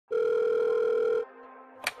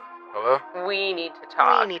We need to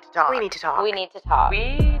talk. We need to talk. We need to talk. We need to talk.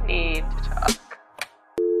 We need to talk.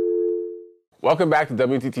 Welcome back to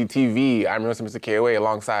Wtt TV. I'm your host, MR.KOA,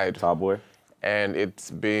 alongside Top Boy. And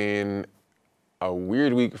it's been a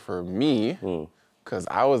weird week for me because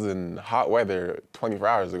I was in hot weather 24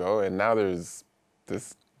 hours ago, and now there's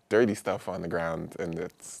this dirty stuff on the ground, and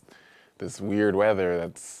it's this weird weather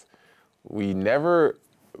that's we never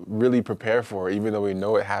really prepare for, even though we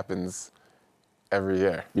know it happens every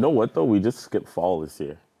year. You know what though? We just skipped fall this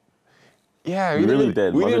year. Yeah, we really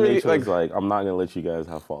did. We Mother didn't Nature really, was like, I'm not gonna let you guys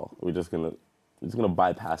have fall. We're just gonna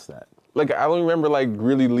bypass that. Like, I don't remember like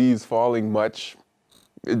really leaves falling much.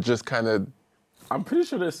 It just kind of. I'm pretty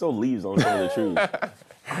sure there's still leaves on some of the trees.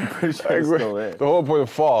 I'm pretty sure it's still there. The whole point of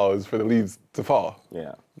fall is for the leaves to fall.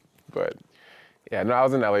 Yeah. But yeah, no, I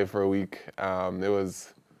was in LA for a week. It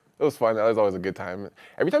was fun. That was always a good time.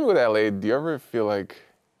 Every time you go to LA, do you ever feel like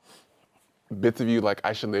bits of you like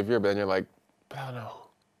I should live here, but then you're like, but I don't know.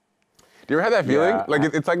 Do you ever have that feeling? Yeah,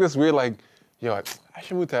 like it's like this weird like, yo, I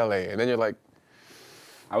should move to LA, and then you're like,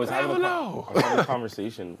 I was having a a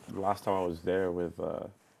conversation last time I was there with,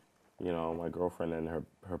 you know, my girlfriend and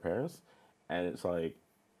her parents, and it's like,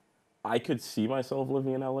 I could see myself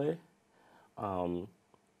living in LA,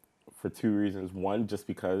 for two reasons. One, just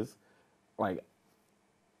because, like,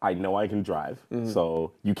 I know I can drive,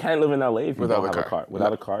 so you can't live in LA if you don't have a car.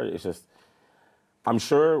 Without a car, it's just. I'm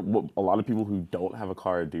sure what a lot of people who don't have a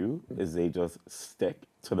car do is they just stick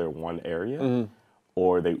to their one area,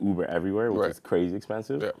 or they Uber everywhere, which is crazy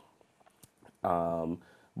expensive. Yeah.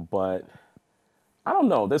 But I don't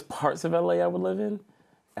know. There's parts of LA I would live in,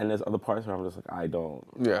 and there's other parts where I'm just like, I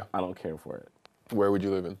don't care for it. Where would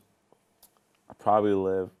you live in? I probably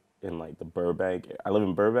live in like the Burbank. I live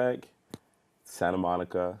in Burbank, Santa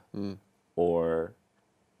Monica, or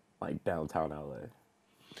like downtown LA.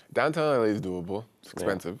 Downtown LA is doable. It's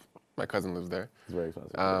expensive. Yeah. My cousin lives there. It's very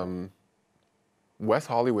expensive. West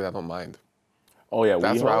Hollywood, I don't mind. Oh yeah,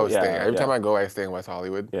 that's where I was staying. Every time I go, I stay in West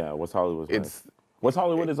Hollywood. Yeah, West Hollywood. West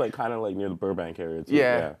Hollywood is like kind of like near the Burbank area too.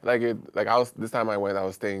 Yeah, this time I went, I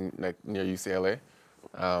was staying like near UCLA.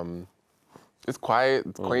 It's quiet,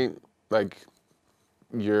 it's quaint. Like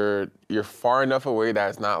you're far enough away that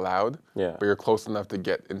it's not loud. Yeah. But you're close enough to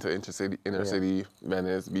get into inner city,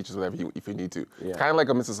 Venice, beaches, whatever if you need to. Yeah. It's kind of like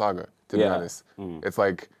a Mississauga, to be honest. It's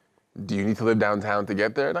like, do you need to live downtown to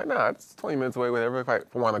get there? Like, nah, it's 20 minutes away, whatever. If I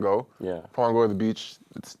want to go. Yeah. If I want to go to the beach,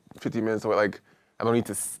 it's 15 minutes away. Like, I don't need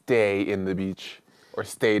to stay in the beach or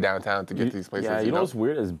stay downtown to get to these places. Yeah, you know what's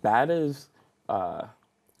weird? As bad as,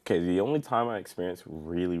 the only time I experienced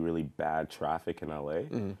really, really bad traffic in LA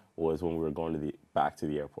was when we were going back to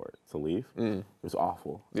the airport to leave. It was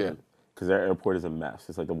awful. Yeah. Because their airport is a mess.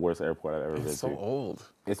 It's like the worst airport I've ever been to. It's so old.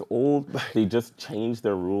 It's old. They just changed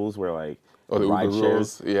their rules where like the ride Uber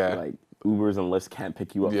shares, rules. Yeah. like Ubers and Lyft can't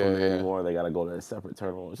pick you up from there anymore. They gotta go to a separate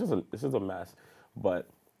terminal. It's just a mess. But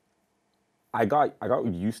I got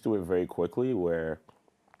used to it very quickly where,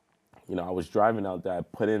 you know, I was driving out there, I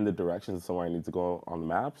put in the directions somewhere I need to go on the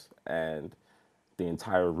maps, and the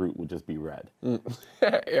entire route would just be red.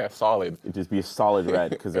 Yeah, solid. It'd just be a solid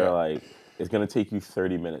red because they're like, it's gonna take you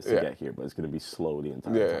 30 minutes to get here, but it's gonna be slow the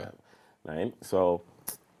entire time, right? So,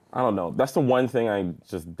 I don't know. That's the one thing I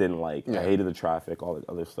just didn't like. I hated the traffic, all the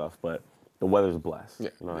other stuff, but the weather's blessed. Yeah.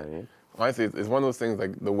 You know what I mean? Honestly, it's one of those things,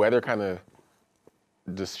 like, the weather kind of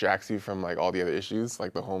distracts you from, like, all the other issues,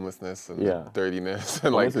 like the homelessness and the dirtiness.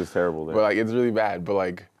 And, like, is terrible there. But, like, it's really bad. But,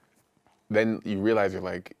 like, then you realize you're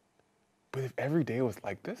like, but if every day was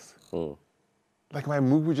like this, like, my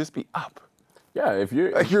mood would just be up. Yeah, if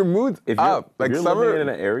you're... Like, your mood's up. If like, you're summer... living in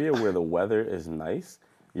an area where the weather is nice,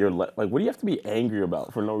 you're like, what do you have to be angry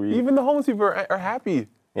about for no reason? Even the homeless people are happy.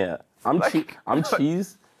 Yeah. I'm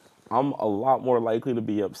cheese. I'm a lot more likely to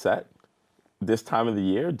be upset this time of the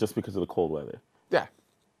year just because of the cold weather. Yeah.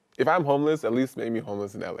 If I'm homeless, at least make me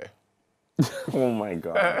homeless in LA. Oh my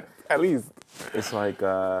God. At least. It's like,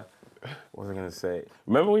 what was I gonna say?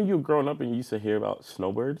 Remember when you were growing up and you used to hear about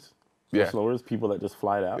snowbirds? Yeah. Snowbirds, people that just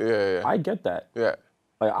fly out? Yeah. I get that. Yeah.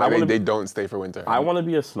 Like, they don't stay for winter. I want to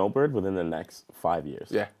be a snowbird within the next 5 years.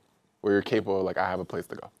 Yeah. Where you're capable of, like, I have a place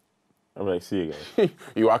to go. I'm like, see you guys.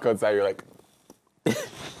 You walk outside, you're like,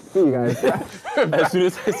 see you guys. As soon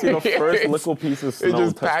as I see the first little piece of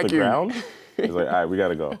snow touch the ground, it's like, all right, we got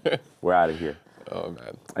to go. We're out of here. Oh,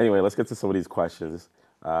 man. Anyway, let's get to some of these questions.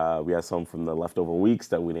 We have some from the leftover weeks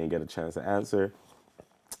that we didn't get a chance to answer.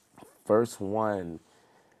 First one,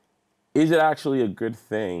 is it actually a good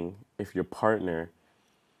thing if your partner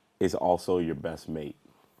is also your best mate,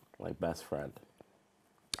 like best friend?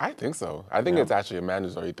 I think so. I think it's actually a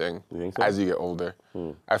mandatory thing. You think so? As you get older.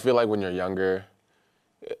 I feel like when you're younger,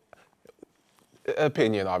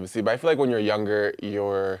 opinion, obviously, but I feel like when you're younger,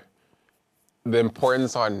 the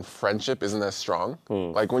importance on friendship isn't as strong.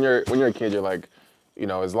 Like when you're a kid, you're like, you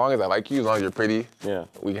know, as long as I like you, as long as you're pretty,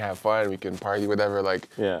 we can have fun, we can party, whatever. Like,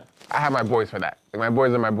 I have my boys for that. Like, my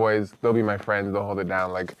boys are my boys. They'll be my friends. They'll hold it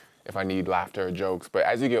down. Like, if I need laughter or jokes. But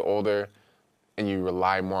as you get older, and you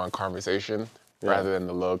rely more on conversation rather than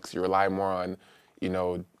the looks, you rely more on, you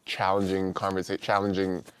know, challenging,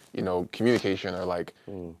 you know, communication or like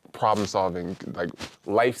problem solving, like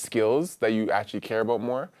life skills that you actually care about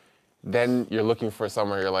more. Then you're looking for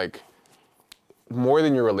somewhere you're like, more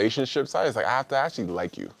than your relationship side, it's like, I have to actually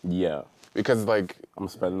like you. Yeah. Because like, I'm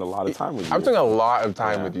spending a lot of time with you. I'm spending a lot of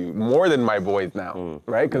time with you, more than my boys now,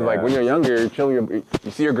 right? Because like when you're younger, you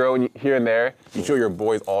see your girl here and there, you chill your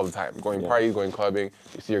boys all the time. Going parties, going clubbing,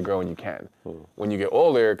 you see your girl when you can. When you get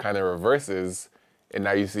older, it kind of reverses, and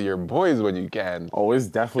now you see your boys when you can. Oh, it's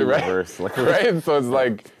definitely reversed. Right? So it's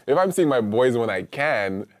like, if I'm seeing my boys when I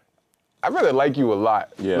can, I'd rather like you a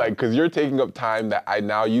lot. Like, because you're taking up time that I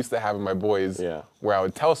now used to have with my boys, where I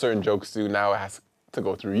would tell certain jokes to, now it has to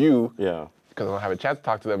go through you. Because I don't have a chance to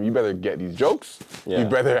talk to them. You better get these jokes. You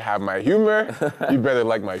better have my humor. You better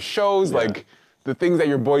like my shows. Like, the things that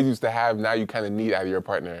your boys used to have, now you kind of need out of your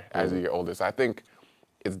partner as you get older. So I think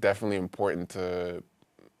it's definitely important to,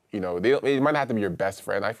 you know, it might not have to be your best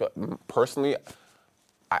friend. I feel, personally,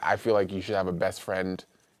 I feel like you should have a best friend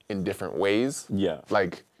in different ways.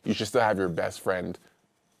 Like, you should still have your best friend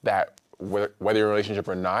that, whether you're in a relationship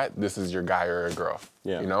or not, this is your guy or a girl.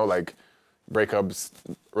 You know, like, breakups,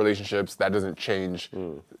 relationships, that doesn't change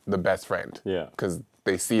the best friend. Because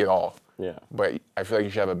they see it all. But I feel like you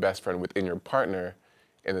should have a best friend within your partner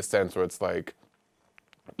in the sense where it's like,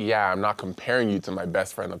 yeah, I'm not comparing you to my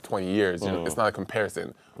best friend of 20 years. You know, it's not a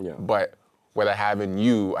comparison. But what I have in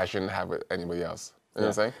you, I shouldn't have with anybody else. You know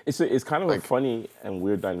what I'm saying? It's kind of like, a funny and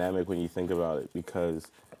weird dynamic when you think about it, because,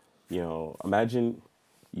 you know, imagine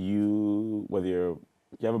whether you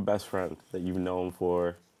have a best friend that you've known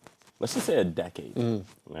for, let's just say a decade,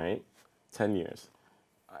 right? 10 years.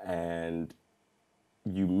 And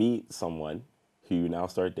you meet someone who you now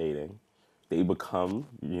start dating. They become,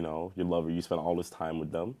 you know, your lover. You spend all this time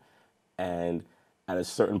with them. And at a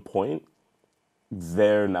certain point,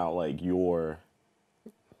 they're now like your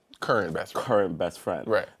current best friend.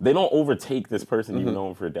 Right. They don't overtake this person you've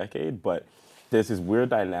known for a decade, but there's this weird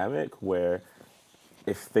dynamic where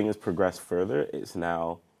if things progress further, it's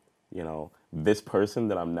now, you know, this person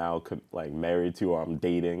that I'm now like married to or I'm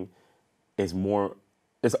dating is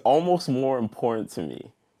almost more important to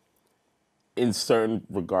me in certain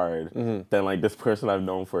regard than like this person I've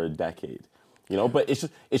known for a decade. You know, but it's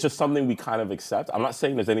just something we kind of accept. I'm not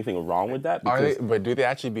saying there's anything wrong with that. But do they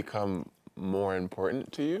actually become more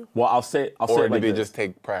important to you? Well, I'll say it do like they this. just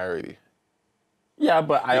take priority? Yeah,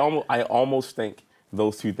 but I almost think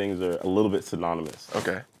those two things are a little bit synonymous.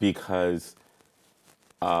 Okay. Because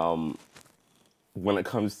when it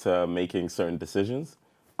comes to making certain decisions,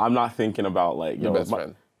 I'm not thinking about like, yo,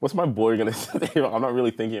 what's my boy gonna say? I'm not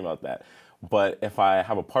really thinking about that. But if I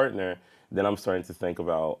have a partner, then I'm starting to think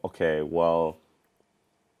about, okay, well,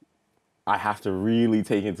 I have to really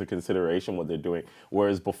take into consideration what they're doing.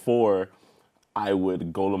 Whereas before, I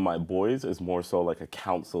would go to my boys as more so like a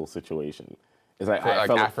counsel situation. It's like,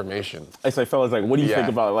 affirmation. It's like, fellas, like, what do you think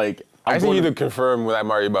about like? I think you need to confirm what I'm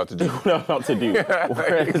already about to do. What I'm about to do.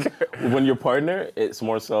 Whereas when your partner, it's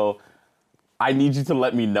more so, I need you to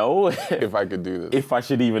let me know if I could do this. If I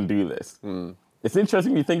should even do this. It's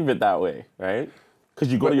interesting when you think of it that way, right?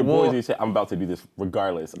 Because you go to your boys and you say, I'm about to do this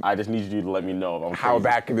regardless. I just need you to let me know if I'm how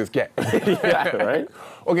bad can this get? Yeah, right?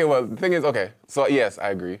 Okay, well, the thing is, so yes, I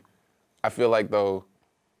agree. I feel like though,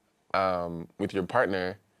 with your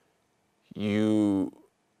partner, you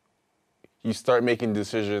start making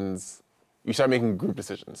decisions, you start making group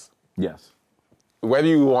decisions. Yes. Whether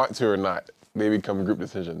you want to or not, they become group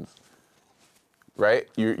decisions. Right?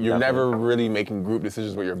 You're never really making group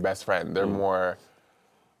decisions with your best friend. They're more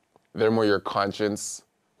your conscience,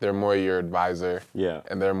 they're more your advisor,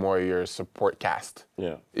 and they're more your support cast.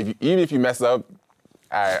 Even if you mess up,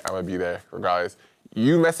 I'm gonna be there regardless.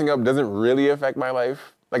 You messing up doesn't really affect my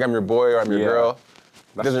life. Like I'm your boy or I'm your girl.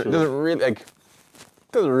 Doesn't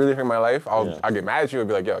really hurt my life. I'll get mad at you and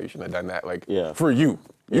be like, yo, you shouldn't have done that. Like for you.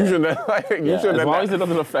 You shouldn't have shouldn't have done that. As long as it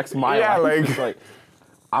doesn't affect my life. It's like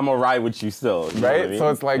I'm gonna ride with you still. You know what I mean? So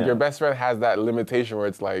it's like your best friend has that limitation where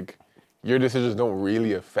it's like your decisions don't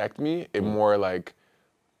really affect me. It more like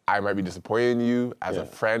I might be disappointed in you as a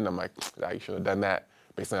friend. I'm like, you should have done that.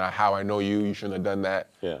 Based on how I know you, you shouldn't have done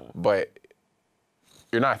that. But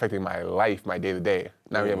you're not affecting my life, my day to day.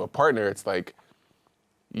 Now we have a partner. It's like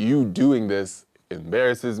you doing this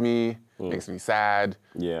embarrasses me. makes me sad,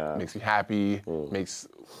 Yeah. makes me happy, makes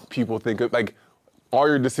people think of, like, all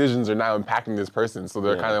your decisions are now impacting this person. So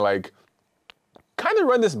they're kind of like, kind of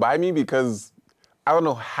run this by me because I don't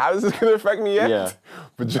know how this is going to affect me yet,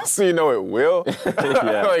 but just so you know it will.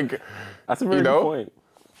 Like, that's a very good point.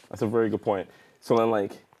 That's a very good point. So then,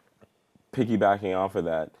 like, piggybacking off of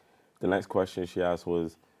that, the next question she asked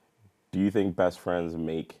was, do you think best friends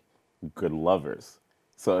make good lovers?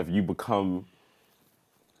 So if you become...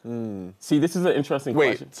 See, this is an interesting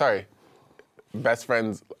question. Wait, sorry. Best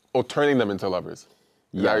friends, turning them into lovers.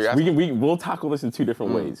 Yes, we'll tackle this in two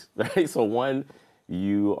different ways, right? So one,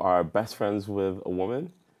 you are best friends with a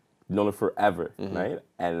woman, known her forever, right?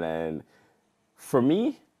 And then for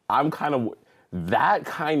me, that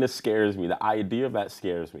kind of scares me. The idea of that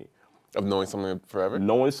scares me. Of knowing someone forever?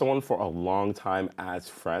 Knowing someone for a long time as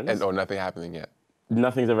friends. And nothing happening yet.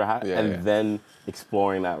 Nothing's ever happened. Then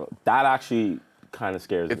exploring that. That actually kind of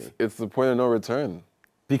scares me. It's the point of no return.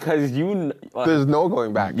 Because there's no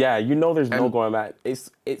going back. Yeah, there's no going back.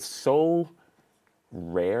 It's so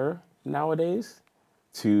rare nowadays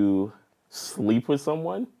to sleep with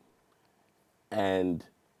someone and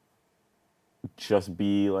just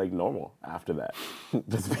be like normal after that.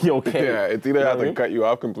 Just be okay. Yeah, it's either have to cut you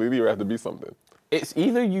off completely or have to be something. It's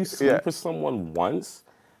either you sleep with someone once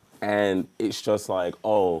and it's just like,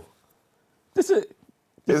 oh, this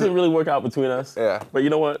didn't really work out between us. Yeah. But you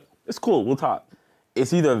know what? It's cool. We'll talk.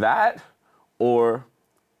 It's either that or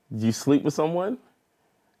you sleep with someone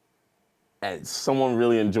and someone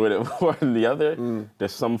really enjoyed it more than the other.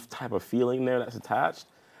 There's some type of feeling there that's attached,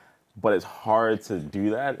 but it's hard to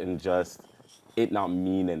do that and just it not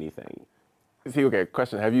mean anything. See, okay,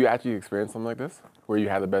 question. Have you actually experienced something like this? Where you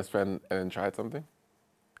had a best friend and then tried something?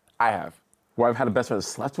 I have. Where I've had a best friend and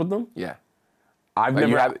slept with them? Yeah. I've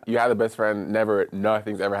never... You had a best friend,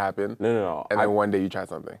 nothing's ever happened. No. And then one day you tried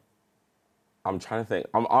something. I'm trying to think.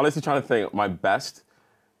 I'm honestly trying to think. My best,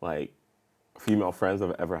 like, female friends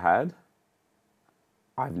I've ever had,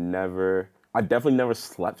 I definitely never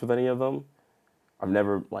slept with any of them. I've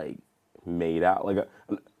never, like, made out. Like,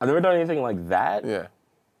 I've never done anything like that. Yeah.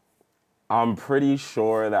 I'm pretty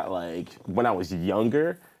sure that, like, when I was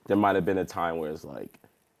younger, there might have been a time where it's, like,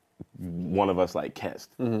 one of us, like,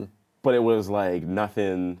 kissed. But it was, like,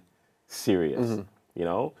 nothing serious, you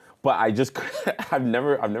know? But I've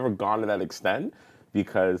never gone to that extent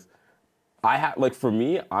because for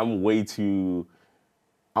me, I'm way too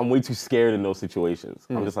scared in those situations.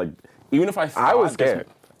 I'm just like, even if I was scared.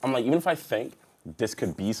 Even if I think this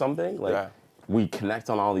could be something, like we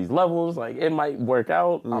connect on all these levels, like it might work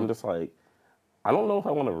out. I'm just like, I don't know if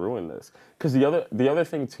I want to ruin this. Because the other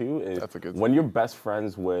thing too is when you're best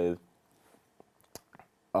friends with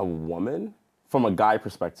a woman, from a guy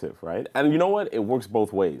perspective, right? And you know what? It works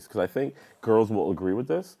both ways, because I think girls will agree with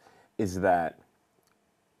this, is that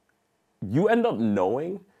you end up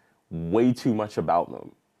knowing way too much about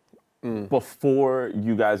them before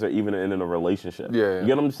you guys are even in a relationship. Yeah. You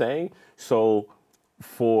get what I'm saying? So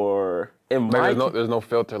there's no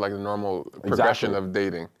filter like the normal progression of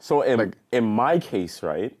dating. So in my case,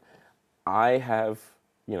 right, I have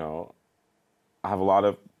a lot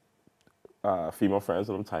of female friends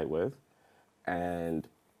that I'm tight with. And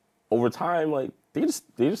over time, like they just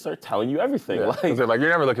start telling you everything. Yeah. Like you're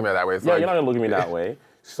never looking at it that way. It's you're not gonna look at me that way.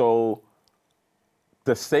 So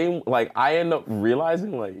the same, like I end up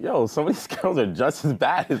realizing, like, yo, some of these girls are just as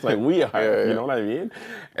bad as like we are. You know what I mean?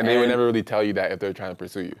 And they would never really tell you that if they're trying to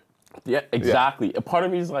pursue you. Yeah, exactly. A part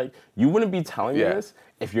of me is like, you wouldn't be telling me this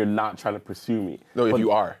if you're not trying to pursue me. No, if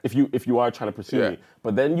you are. If you are trying to pursue me.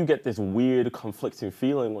 But then you get this weird conflicting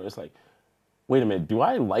feeling where it's like, wait a minute, do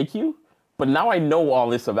I like you? But now I know all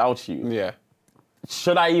this about you. Yeah.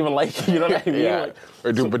 Should I even like you? You know what I mean? Yeah.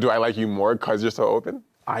 Like, but do I like you more because you're so open?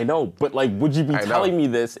 I know, but like, would you be telling me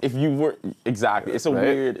this if you were exactly? It's a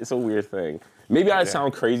weird thing. Maybe I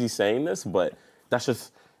sound crazy saying this, but that's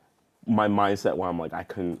just my mindset where I'm like, I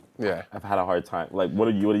couldn't. Yeah. I've had a hard time. Like, what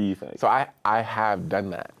do you think? So I have done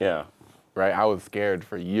that. Yeah. Right. I was scared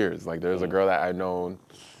for years. Like there was a girl that I've known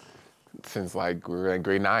since like we were in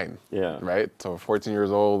grade 9. Yeah. Right? So 14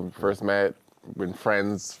 years old, first met, been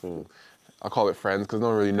friends. I'll call it friends because no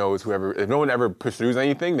one really knows whoever, if no one ever pursues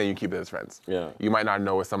anything, then you keep it as friends. Yeah. You might not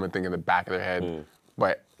know what someone thinking in the back of their head,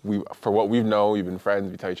 but for what we've known, we've been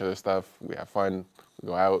friends, we tell each other stuff, we have fun, we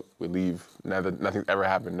go out, we leave, nothing's ever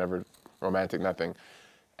happened, never romantic, nothing.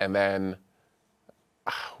 And then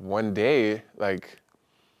one day, like,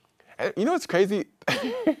 you know what's crazy?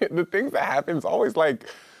 The things that happen is always like,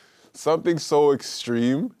 something so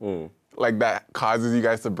extreme, like that causes you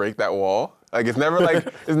guys to break that wall. Like it's never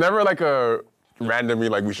like a randomly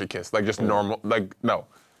like we should kiss, like just normal. Like no,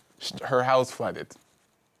 her house flooded.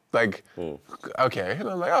 Like, okay. And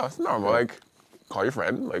I'm like, oh, it's normal. Like, call your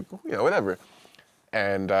friend. Like, you know, whatever.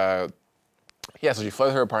 And yeah, so she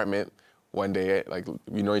flooded her apartment one day. Like,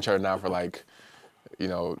 we know each other now for like, you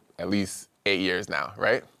know, at least 8 years now,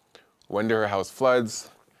 right? One day her house floods,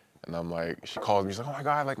 and I'm like, she calls me. She's like, oh my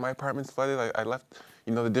God, like my apartment's flooded. I left,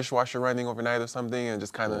 you know, the dishwasher running overnight or something, and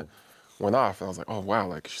just kind of went off. And I was like, oh wow.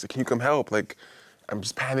 Like, she's like, can you come help? Like, I'm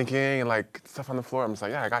just panicking and like stuff on the floor. I'm just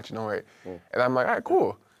like, yeah, I got you, no worry. And I'm like, all right,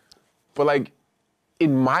 cool. But like,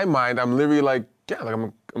 in my mind, I'm literally like, yeah, like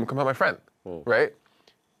I'm gonna come help my friend, right?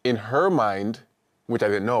 In her mind, which I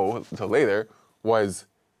didn't know until later, was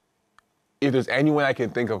if there's anyone I can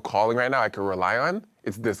think of calling right now I can rely on,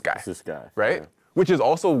 it's this guy. It's this guy. Right? Yeah. Which is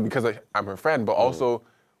also because I'm her friend, but also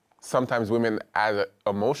sometimes women add an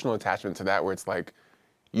emotional attachment to that where it's like,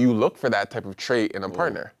 you look for that type of trait in a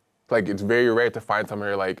partner. Like, it's very rare to find someone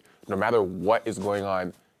who, like, no matter what is going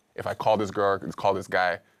on, if I call this girl, call this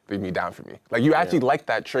guy, they'd be down for me. Like, you actually like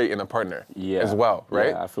that trait in a partner as well,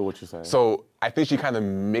 right? Yeah, I feel what you're saying. So I think she kind of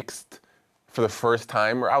mixed for the first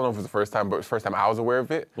time, or I don't know if it was the first time, but it was the first time I was aware of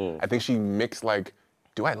it. I think she mixed like,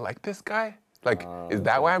 do I like this guy? Like, is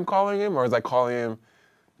that why I'm calling him? Or is I calling him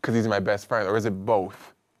because he's my best friend? Or is it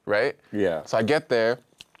both, right? Yeah. So I get there,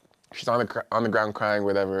 she's on the ground crying,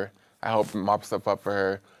 whatever. I help mop stuff up for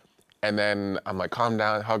her. And then I'm like, calm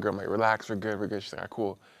down, hug her. I'm like, relax, we're good, we're good. She's like, all right,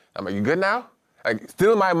 cool. I'm like, you good now? Like,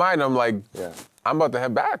 still in my mind, I'm like, I'm about to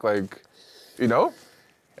head back, like, you know?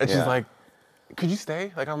 And she's like, could you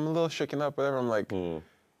stay? Like, I'm a little shaken up, whatever. I'm like,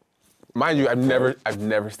 mind you, I've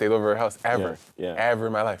never stayed over her house, ever. Ever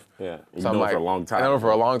in my life. Yeah, so I'm like, for a long time. I know for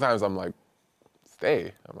a long time, so I'm like,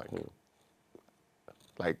 stay. I'm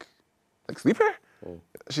like, sleep here?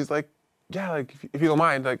 She's like, yeah, like, if you don't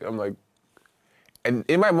mind, like, I'm like, and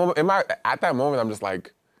at that moment, I'm just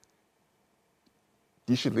like,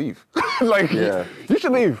 you should leave. Like, you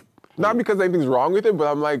should leave. Not because anything's wrong with it, but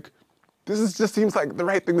I'm like, just seems like the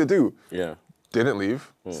right thing to do. Yeah. Didn't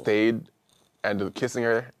leave, stayed, ended up kissing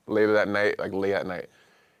her later that night, like late at night.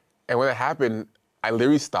 And when it happened, I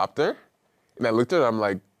literally stopped her, and I looked at her, and I'm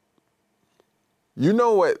like, you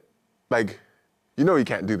know what, like, you know you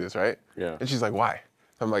can't do this, right? Yeah. And she's like, why?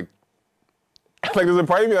 So I'm like there's a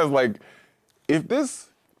part of me that's like, if this,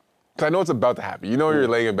 because I know it's about to happen. You know you're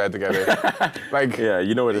laying in bed together. Like, yeah,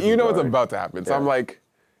 you know it's about to happen. So I'm like,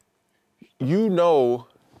 you know,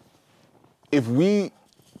 if we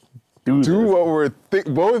do what we're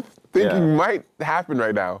both thinking might happen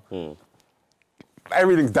right now,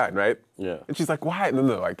 everything's done, right? Yeah. And she's like, why? No,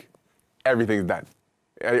 like, everything's done.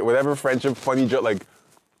 Whatever friendship, funny joke, like,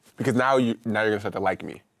 because now you're gonna start to like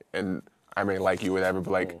me, and I may like you, whatever,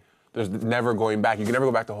 but like, there's never going back. You can never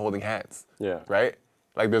go back to holding hands. Yeah. Right?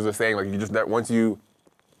 Like, there's a saying, like, you just once you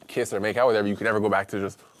kiss or make out with whatever, you can never go back to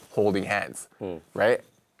just holding hands. Right?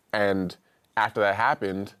 And after that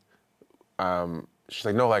happened, she's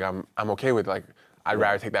like, no, like, I'm okay with it. Like, I'd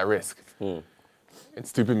rather take that risk. And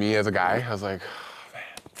stupid me as a guy, I was like, oh,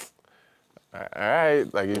 man, all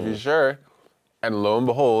right, like, if you're sure. And lo and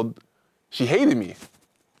behold, she hated me,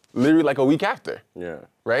 literally like a week after. Yeah.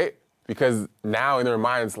 Right? Because now in her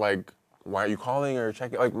mind, it's like, why aren't you calling or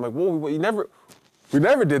checking? Like, I'm like, whoa, we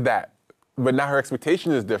never did that. But now her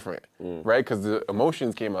expectation is different, right? Because the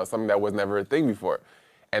emotions came out, something that was never a thing before.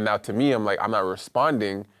 And now to me, I'm like, I'm not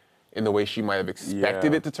responding in the way she might have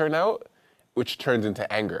expected it to turn out, which turns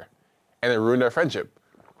into anger. And it ruined our friendship,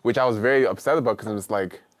 which I was very upset about because it's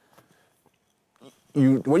like,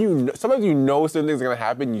 sometimes you know certain things are gonna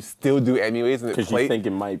happen, you still do anyways. Because you think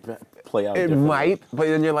it might play out differently. It might, but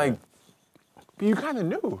then you're like, but you kind of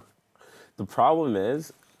knew. The problem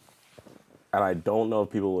is, and I don't know if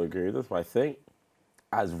people will agree with this, but I think,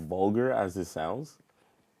 as vulgar as this sounds,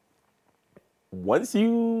 once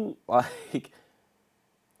you, like,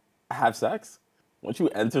 have sex, once you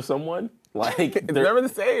enter someone, like, it's never the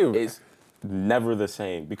same. It's never the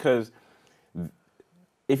same. Because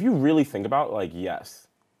if you really think about it, like, yes,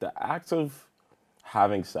 the act of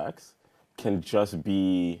having sex can just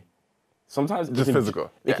be, sometimes just physical.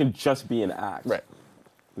 It can just be an act. Right.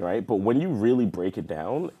 Right? But when you really break it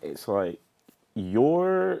down, it's like,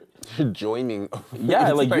 you're joining.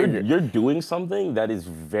 Yeah, like you're doing something that is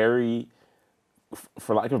very,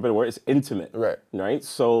 for lack of a better word, it's intimate. Right. Right?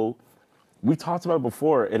 So we talked about it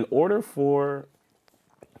before. In order for,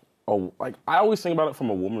 like, I always think about it from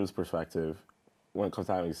a woman's perspective when it comes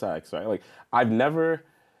to having sex, right? Like, I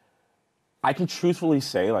can truthfully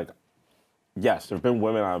say, like, yes, there've been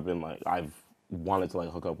women I've wanted to,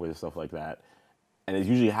 like, hook up with and stuff like that. And it's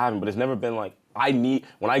usually happened, but it's never been like, when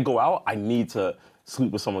I go out, I need to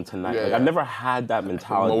sleep with someone tonight. Yeah, like yeah. I've never had that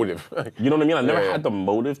mentality. Motive. You know what I mean? I've never Yeah, had the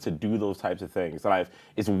motive to do those types of things. And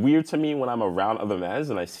it's weird to me when I'm around other men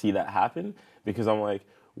and I see that happen because I'm like,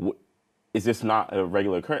 is this not a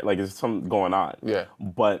regular occurrence? Like, is there something going on? Yeah.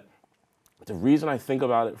 But the reason I think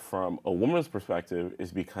about it from a woman's perspective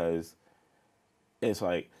is because it's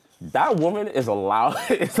like, that woman is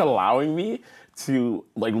allowing me to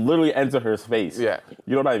like literally enter her space. Yeah.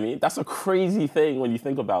 You know what I mean? That's a crazy thing when you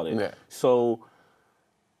think about it. Yeah. So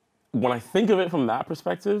when I think of it from that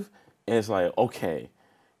perspective, it's like, okay,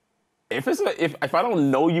 if I don't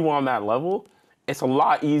know you on that level, it's a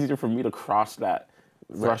lot easier for me to cross that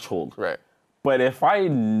threshold. Right. But if I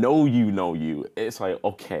know you, it's like,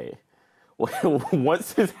 okay,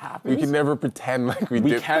 once this happens, We can never pretend like we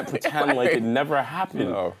did. We can't pretend like it never happened.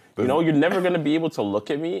 No. You know, you're never gonna be able to look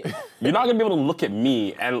at me. You're not gonna be able to look at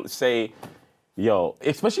me and say, yo,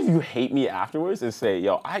 especially if you hate me afterwards and say,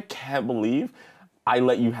 yo, I can't believe I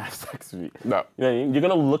let you have sex with me. No. You know what I mean? You're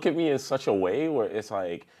gonna look at me in such a way where it's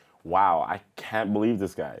like, wow, I can't believe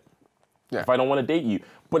this guy. Yeah. If I don't want to date you.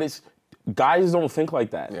 But guys don't think like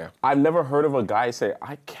that. Yeah. I've never heard of a guy say,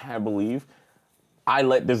 I can't believe I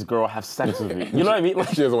let this girl have sex with me. You know what I mean? Like,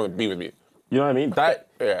 She doesn't want to be with me. you know what I mean? That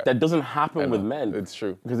Yeah. that doesn't happen with men. It's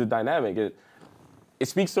true. Because the dynamic, it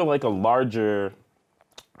speaks to like a larger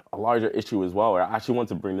issue as well. Where I actually want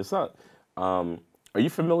to bring this up. Are you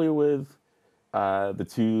familiar with the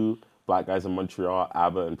two black guys in Montreal,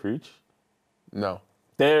 ABBA and Preach? No.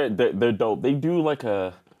 They're dope. They do like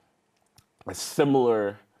a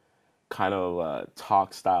similar kind of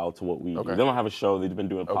talk style to what we do. They don't have a show. They've been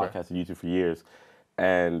doing podcasts on YouTube for years.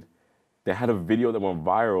 And they had a video that went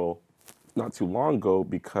viral not too long ago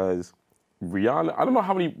because Rihanna, I don't know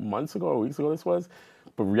how many months ago or weeks ago this was,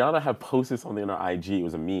 but Rihanna had posted something on her IG. It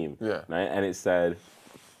was a meme. Yeah. Right? And it said,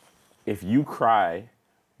 if you cry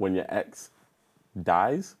when your ex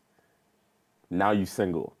dies, now you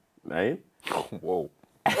single, right? Whoa.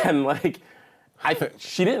 And like, I think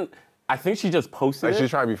she just posted Like it. she's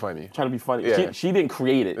trying to be funny. Trying to be funny. Yeah. She didn't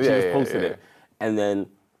create it. She Yeah, just yeah, posted yeah. it. And then,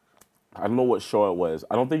 I don't know what show it was.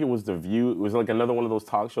 I don't think it was The View. It was like another one of those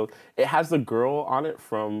talk shows. It has the girl on it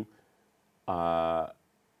from, oh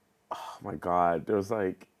my God. There was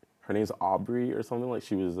like, her name's Aubrey or something. Like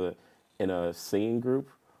she was in a singing group.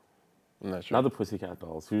 I'm not sure. Not the Pussycat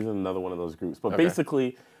Dolls. She was in another one of those groups. But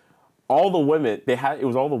basically, all the women, it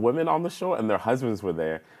was all the women on the show and their husbands were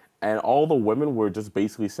there. And all the women were just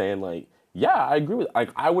basically saying like, yeah, I agree with it. Like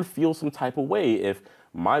I would feel some type of way if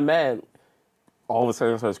my man all of a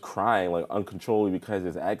sudden starts crying like uncontrollably because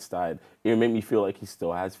his ex died. It would make me feel like he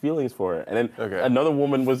still has feelings for her. And then another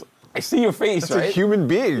woman was, I see your face, It's right? a human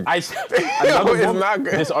being. It's not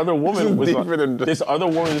good. This other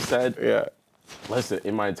woman said, Yeah. listen,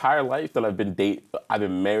 in my entire life that I've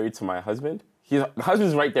been married to my husband. The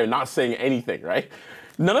husband's right there, not saying anything, right?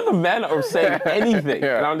 None of the men are saying anything,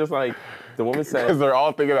 and I'm just like, the woman said, Because they're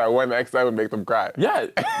all thinking that one ex would make them cry. yeah.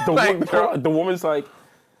 The woman's like,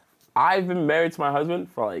 I've been married to my husband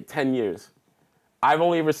for like 10 years. I've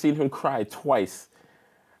only ever seen him cry twice,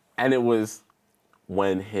 and it was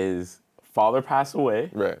when his father passed away,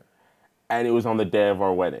 Right. and it was on the day of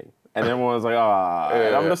our wedding. And everyone was like, ah.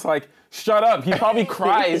 And I'm just like, shut up. He probably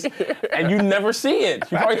cries and you never see it.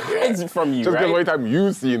 He probably hides it from you, Just right? the only time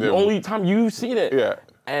you've seen him. The only time you've seen it. Yeah.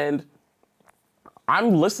 And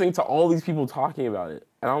I'm listening to all these people talking about it.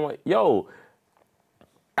 And I'm like, yo,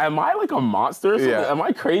 am I like a monster or something? Yeah. Am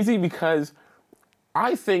I crazy? Because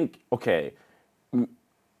I think, okay,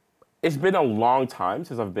 it's been a long time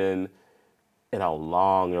since I've been in a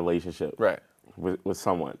long relationship. Right. With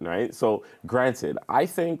someone, right? So granted, I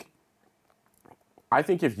think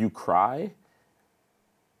if you cry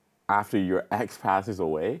after your ex passes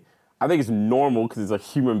away, I think it's normal because it's a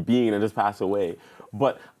human being that just passed away.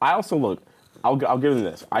 But I also look, I'll give them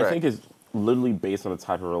this. I think it's literally based on the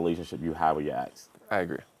type of relationship you have with your ex. I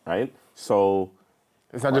agree. Right? So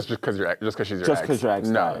it's not just because she's your ex. Just because your ex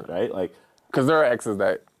died, right? Like, because there are exes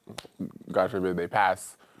that, God forbid, they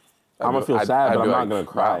pass. I'm gonna feel sad, but I'm not gonna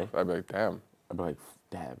cry. Wow. I'd be like, damn. I'd be like,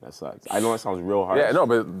 damn, that sucks. I know it sounds real hard. Yeah, no,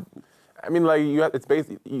 but I mean, like, it's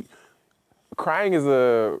basically, crying is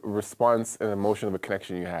a response and emotion of a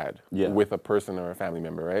connection you had with a person or a family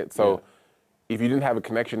member, right? So if you didn't have a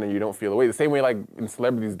connection and you don't feel a way, the same way like when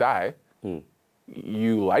celebrities die,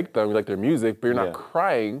 you like them, you like their music, but you're not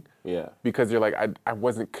crying because you're like, I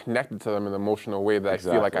wasn't connected to them in an emotional way that I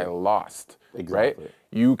feel like I lost, right?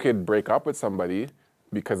 You could break up with somebody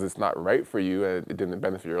because it's not right for you and it didn't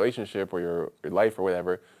benefit your relationship or your life or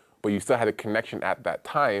whatever, but you still had a connection at that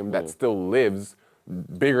time that still lives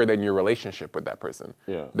bigger than your relationship with that person.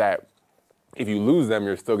 Yeah. That if you lose them,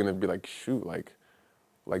 you're still gonna be like, shoot, like,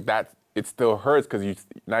 like that, it still hurts because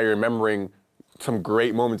now you're remembering some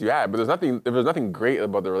great moments you had. But if there's nothing great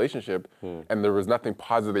about the relationship and there was nothing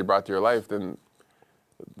positive they brought to your life, then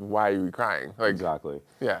why are you crying? Like, exactly.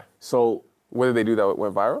 Yeah. So what did they do that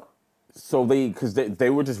went viral? So because they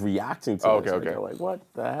were just reacting to it. Okay. They're like, what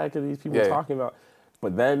the heck are these people talking about?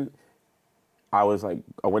 But then I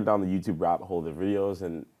went down the YouTube rabbit hole of the videos,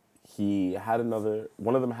 and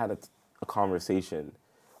one of them had a conversation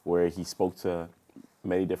where he spoke to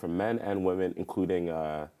many different men and women, including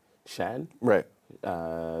Shan. Right.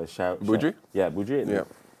 Boudry? Yeah, Boudry.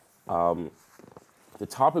 Yeah. The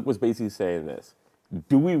topic was basically saying this: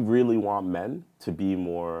 do we really want men to be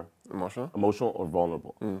more emotional or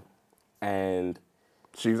vulnerable? And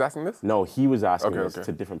she was asking this? No, he was asking this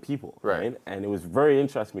to different people, right? And it was very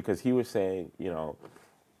interesting because he was saying,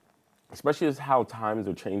 especially as how times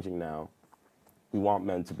are changing now, we want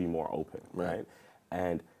men to be more open, right?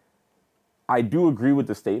 And I do agree with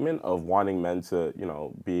the statement of wanting men to,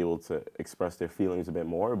 be able to express their feelings a bit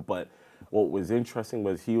more. But what was interesting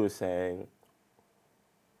was he was saying,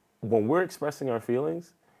 when we're expressing our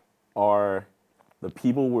feelings, are the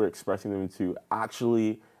people we're expressing them to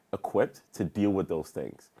actually equipped to deal with those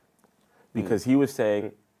things? Because he was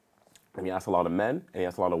saying, and he asked a lot of men and he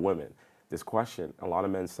asked a lot of women this question. A lot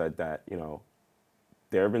of men said that,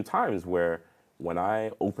 there have been times where when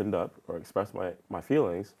I opened up or expressed my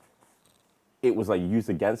feelings, it was like used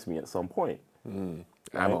against me at some point.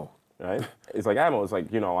 Ammo. Right? It's like ammo. It's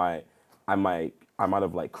like, I might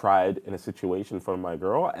have like cried in a situation in front of my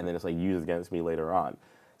girl, and then it's like used against me later on.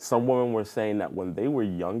 Some women were saying that when they were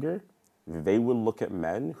younger, they would look at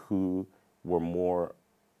men who were more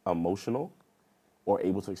emotional or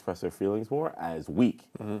able to express their feelings more as weak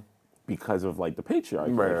because of like the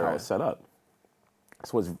patriarchy, how it's set up.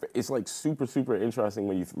 So it's like super, super interesting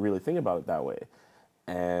when you really think about it that way.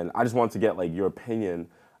 And I just wanted to get like your opinion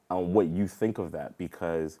on what you think of that,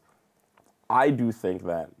 because I do think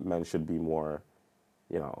that men should be more,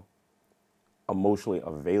 emotionally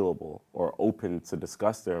available or open to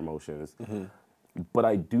discuss their emotions. But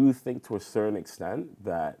I do think to a certain extent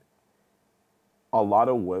that a lot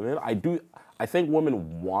of women, I think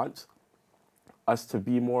women want us to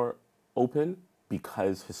be more open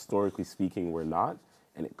because historically speaking, we're not,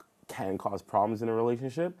 and it can cause problems in a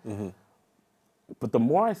relationship. But the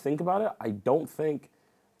more I think about it, I don't think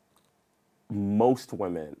most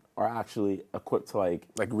women are actually equipped to like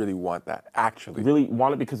really want that, actually. Really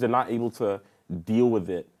want it because they're not able to deal with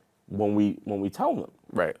it when we tell them.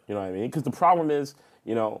 Right. You know what I mean? Because the problem is,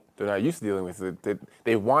 they're not used to dealing with it.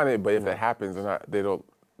 They want it, but if it happens,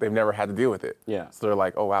 they've never had to deal with it. Yeah. So they're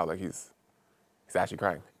like, oh wow, like he's actually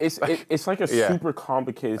crying. It's like a super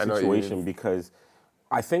complicated situation, because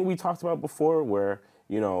I think we talked about before where,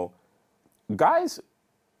 guys,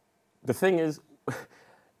 the thing is,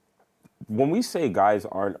 when we say guys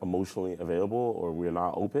aren't emotionally available or we're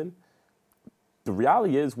not open, the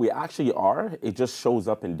reality is we actually are. It just shows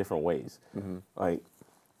up in different ways.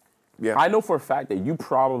 I know for a fact that you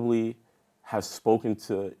probably have spoken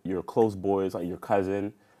to your close boys, like your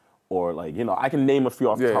cousin, or like, I can name a few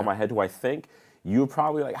off the top of my head who I think you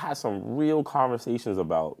probably like had some real conversations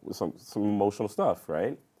about some emotional stuff,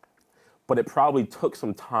 right? But it probably took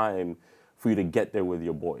some time for you to get there with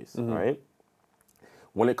your boys, right?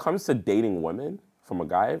 When it comes to dating women, from a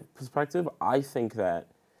guy perspective, I think that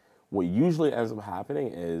what usually ends up happening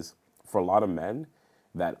is, for a lot of men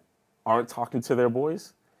that aren't talking to their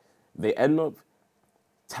boys, they end up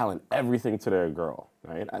telling everything to their girl,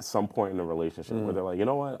 right? At some point in the relationship, where they're like, you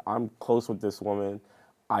know what, I'm close with this woman,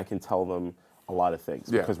 I can tell them a lot of things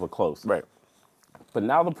because we're close. Right. But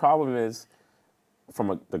now the problem is,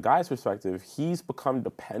 from the guy's perspective, he's become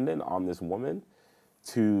dependent on this woman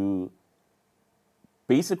to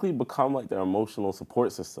basically become like their emotional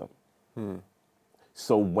support system.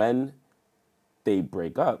 So when they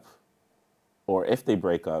break up, or if they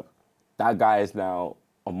break up, that guy is now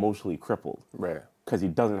emotionally crippled. Right. Because he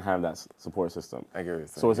doesn't have that support system. I get what you're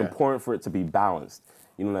saying. So it's important for it to be balanced.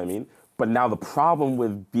 You know what I mean? But now the problem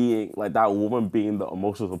with being, like that woman being the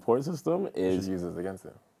emotional support system is... She uses against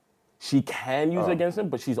him. She can use it against him,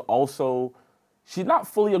 but she's not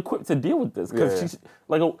fully equipped to deal with this. Because she's,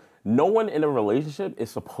 like, no one in a relationship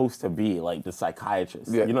is supposed to be like the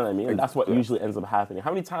psychiatrist. You know what I mean? And that's what usually ends up happening.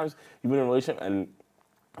 How many times you've been in a relationship and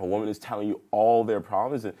a woman is telling you all their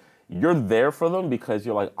problems, and you're there for them because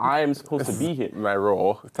you're like, I am supposed to be here. My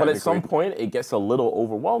role. But at some point, it gets a little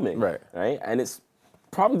overwhelming. Right? And it's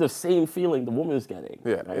probably the same feeling the woman is getting.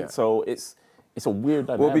 Right? So it's a weird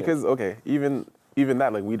dynamic. Well, because, even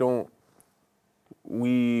that, like,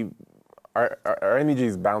 our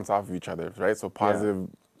energies bounce off of each other, right? So positive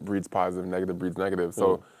breeds breeds negative.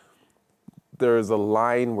 So there's a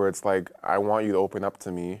line where it's like, I want you to open up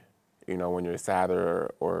to me, you know, when you're sad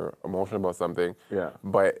or emotional about something. Yeah.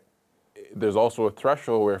 But there's also a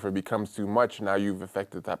threshold where if it becomes too much, now you've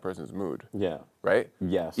affected that person's mood. Yeah. Right?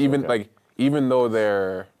 Yes. Even though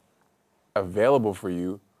they're available for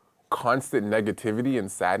you, constant negativity and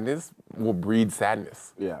sadness will breed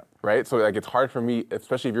sadness. Yeah. Right? So like it's hard for me,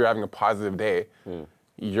 especially if you're having a positive day,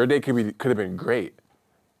 your day could have been great.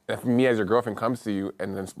 And if me as your girlfriend comes to you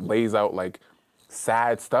and then lays out like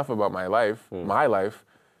sad stuff about my life,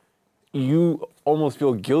 you almost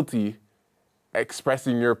feel guilty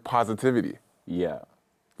expressing your positivity. Yeah.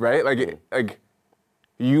 Right? Like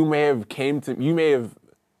you may have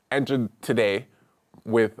entered today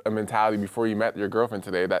with a mentality before you met your girlfriend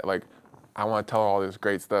today that like, I want to tell her all this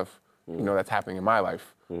great stuff, you know, that's happening in my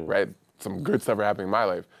life, right? Some good stuff are happening in my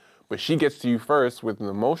life. But she gets to you first with an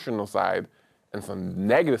emotional side and some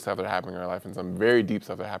negative stuff that are happening in her life and some very deep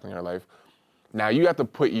stuff that are happening in her life. Now you have to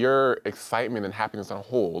put your excitement and happiness on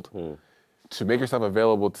hold to make yourself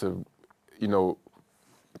available to, you know,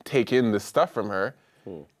 take in this stuff from her.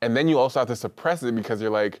 And then you also have to suppress it because you're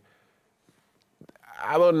like,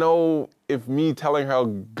 I don't know if me telling her how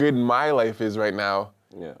good my life is right now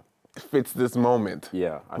fits this moment.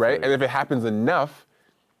 Yeah. Right? And if it happens enough,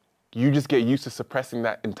 you just get used to suppressing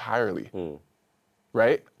that entirely.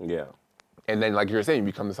 Right? Yeah. And then, like you were saying, you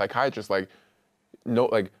become the psychiatrist. Like, no,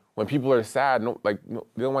 like when people are sad, they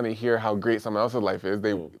don't want to hear how great someone else's life is.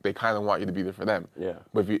 They kind of want you to be there for them. Yeah.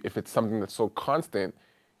 But if it's something that's so constant,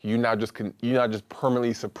 you now just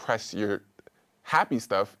permanently suppress your happy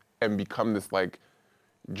stuff and become this like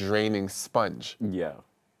draining sponge. Yeah.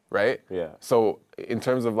 Right? Yeah. So in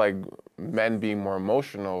terms of like men being more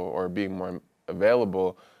emotional or being more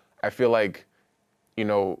available, I feel like, you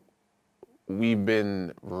know, we've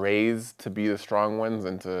been raised to be the strong ones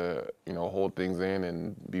and to, you know, hold things in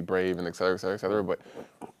and be brave and et cetera, et cetera, et cetera. But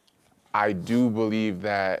I do believe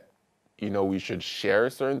that, you know, we should share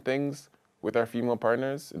certain things with our female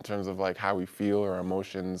partners in terms of like how we feel or our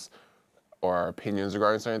emotions or our opinions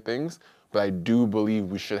regarding certain things. But I do believe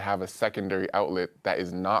we should have a secondary outlet that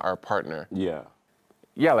is not our partner. Yeah.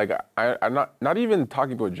 Yeah, like I'm not even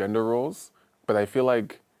talking about gender roles, but I feel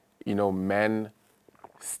like, you know, men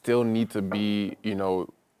still need to be, you know,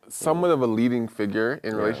 somewhat of a leading figure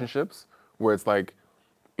in relationships where it's like,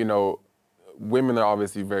 you know, women are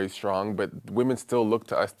obviously very strong, but women still look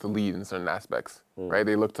to us to lead in certain aspects, right?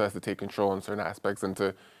 They look to us to take control in certain aspects and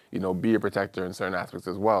to, you know, be a protector in certain aspects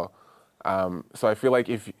as well. So I feel like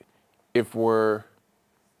if we're,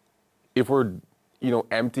 you know,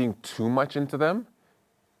 emptying too much into them,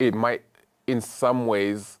 it might, in some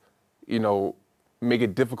ways, you know, make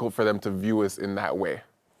it difficult for them to view us in that way,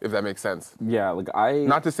 if that makes sense. Yeah, like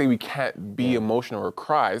Not to say we can't be emotional or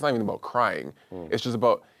cry. It's not even about crying. It's just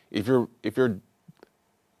about if you're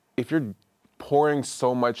pouring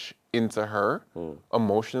so much into her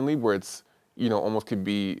emotionally, where it's, you know, almost could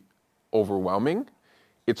be overwhelming,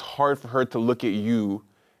 it's hard for her to look at you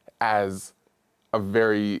as a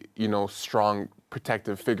very, you know, strong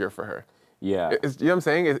protective figure for her. Yeah. You know what I'm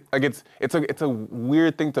saying? It's a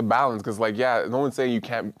weird thing to balance because, like, yeah, no one's saying you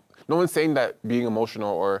can't. No one's saying that being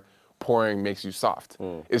emotional or pouring makes you soft.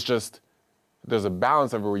 It's just there's a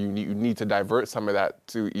balance of it where you need to divert some of that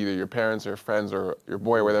to either your parents or friends or your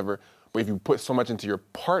boy or whatever. But if you put so much into your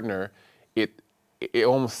partner, it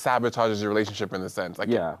almost sabotages your relationship in a sense. Like,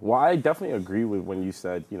 yeah. Well, I definitely agree with when you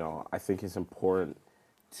said, you know, I think it's important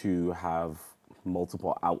to have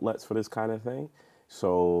multiple outlets for this kind of thing.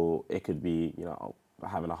 So it could be, you know,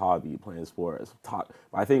 having a hobby, playing sports, talk.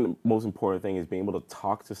 I think the most important thing is being able to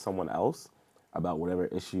talk to someone else about whatever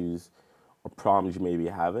issues or problems you may be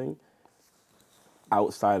having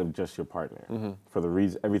outside of just your partner for the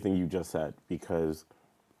reason, everything you just said, because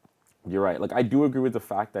you're right. Like, I do agree with the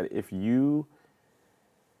fact that if you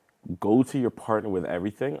go to your partner with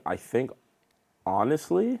everything, I think,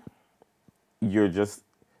 honestly, you're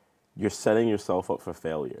setting yourself up for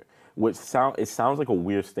failure. It sounds like a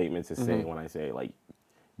weird statement to say when I say, like,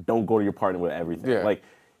 don't go to your partner with everything. Yeah. Like,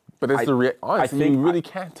 but it's honestly, you really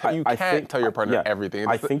can't. You can't tell your partner yeah, everything.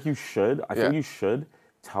 I think you should. I think you should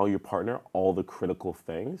tell your partner all the critical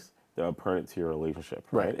things that are pertinent to your relationship,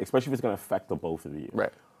 right? Especially if it's going to affect the both of you.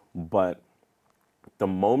 Right. But the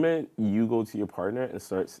moment you go to your partner and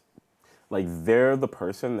starts, like, they're the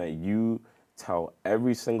person that you tell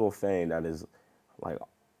every single thing that is, like,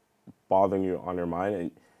 bothering you on your mind.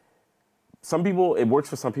 And some people, it works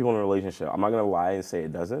for some people in a relationship. I'm not going to lie and say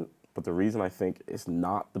it doesn't. But the reason I think it's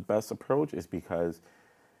not the best approach is because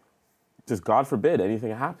just God forbid anything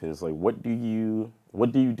happens, like what do you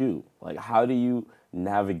do? Like how do you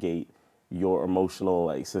navigate your emotional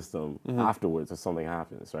like system afterwards if something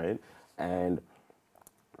happens, right? And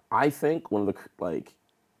I think one of the like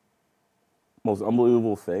most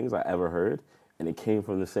unbelievable things I ever heard, and it came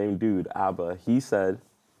from the same dude, Abba. He said,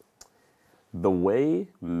 the way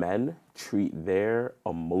men treat their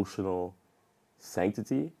emotional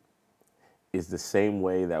sanctity is the same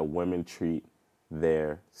way that women treat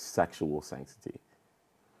their sexual sanctity.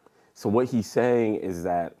 So what he's saying is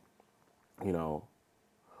that, you know,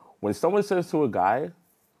 when someone says to a guy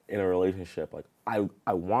in a relationship, like,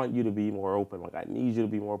 I want you to be more open, like, I need you to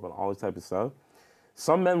be more open, all this type of stuff,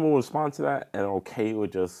 some men will respond to that and are okay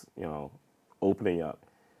with just, you know, opening up.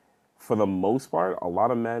 For the most part, a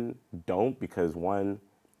lot of men don't, because one,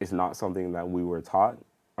 it's not something that we were taught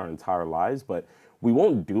our entire lives, but we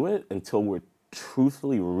won't do it until we're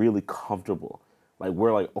truthfully really comfortable. Like,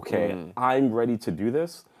 we're like, okay, I'm ready to do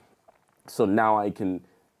this, so now I can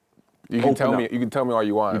You can tell me all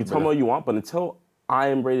you want. You can tell me all you want, but until I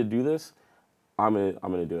am ready to do this, I'm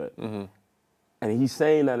gonna do it. And he's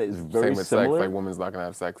saying that it's very Same with similar. sex, like woman's not gonna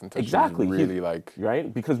have sex until she's Exactly. really like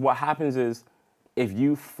right? Because what happens is, if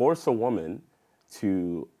you force a woman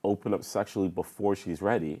to open up sexually before she's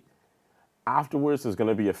ready, afterwards there's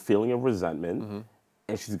gonna be a feeling of resentment,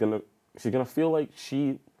 and she's gonna feel like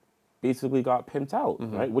she basically got pimped out,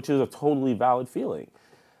 right? Which is a totally valid feeling.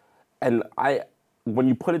 And when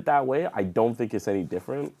you put it that way, I don't think it's any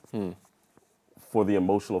different for the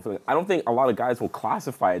emotional feeling. I don't think a lot of guys will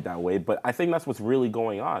classify it that way, but I think that's what's really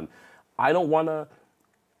going on. I don't wanna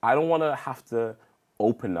have to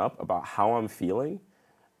open up about how I'm feeling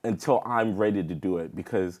until I'm ready to do it,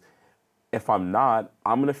 because if I'm not,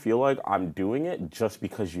 I'm gonna feel like I'm doing it just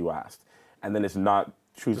because you asked, and then it's not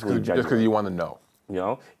truthfully genuine. just because you want to know. You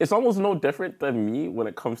know, it's almost no different than me when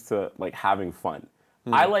it comes to like having fun.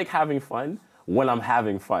 I like having fun when I'm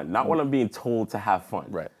having fun, not when I'm being told to have fun.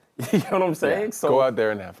 Right. You know what I'm saying? Yeah. So go out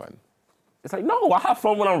there and have fun. it's like, no, I have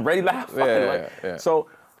fun when I'm ready to have fun. Yeah. So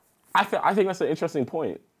I think that's an interesting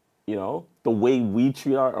point. You know, the way we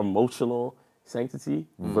treat our emotional sanctity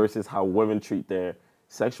versus how women treat their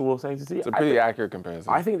sexual sanctity. It's a pretty accurate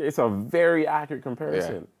comparison. I think it's a very accurate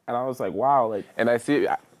comparison. Yeah. And I was like, wow, like. And I see it,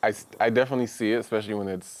 I definitely see it, especially when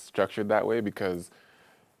it's structured that way, because,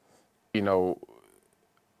 you know,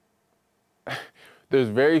 there's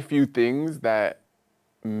very few things that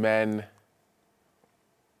men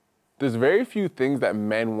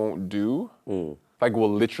won't do, like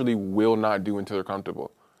will not do until they're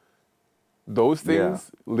comfortable. Those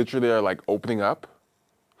things literally are like opening up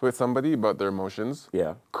with somebody about their emotions,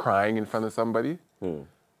 crying in front of somebody, you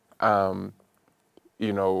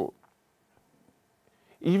know,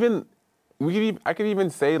 I could even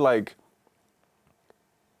say like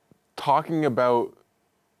talking about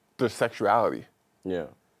their sexuality. Yeah.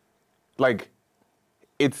 Like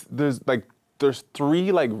there's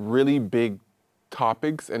three like really big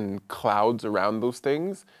topics and clouds around those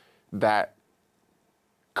things that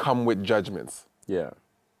come with judgments. Yeah.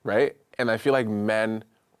 Right? And I feel like men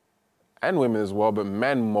and women as well, but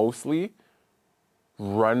men mostly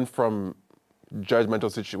run from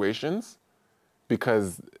judgmental situations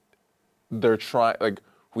because they're trying, like,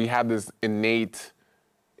 we have this innate,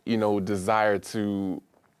 you know, desire to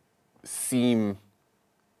seem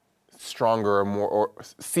stronger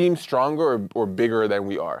or bigger than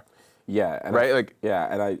we are. Yeah. And right?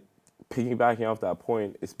 piggybacking off that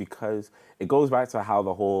point is because it goes back to how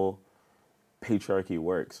the whole patriarchy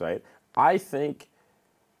works, right? I think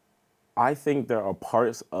there are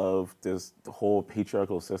parts of this whole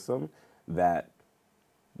patriarchal system that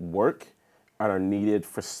work and are needed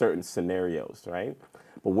for certain scenarios, right?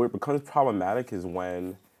 But where it becomes problematic is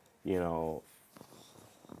when, you know,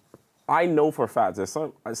 I know for a fact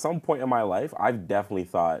that at some point in my life, I've definitely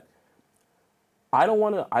thought, I don't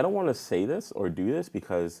want to say this or do this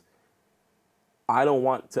because I don't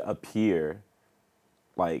want to appear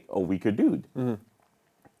like a weaker dude. You know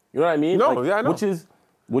what I mean? No, like, yeah, I know.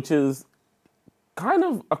 Which is kind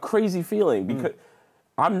of a crazy feeling because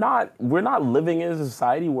we're not living in a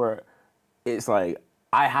society where it's like,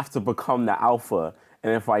 I have to become the alpha,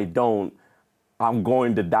 and if I don't, I'm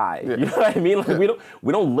going to die. Yeah. You know what I mean? Like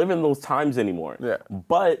we don't live in those times anymore. Yeah.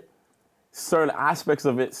 But certain aspects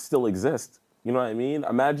of it still exist. You know what I mean?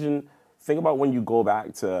 Think about when you go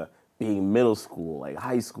back to being middle school, like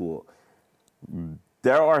high school.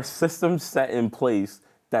 There are systems set in place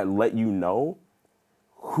that let you know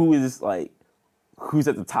who's at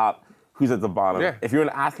the top, who's at the bottom. Yeah. If you're an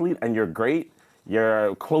athlete and you're great,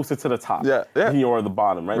 you're closer to the top than you're at the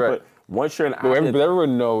bottom, right? Right. But once you're an But athlete,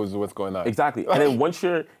 everyone knows what's going on. exactly. And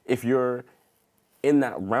then if you're in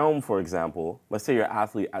that realm, for example, let's say you're an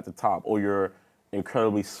athlete at the top, or you're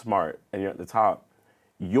incredibly smart and you're at the top,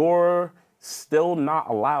 you're still not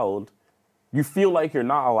allowed. You feel like you're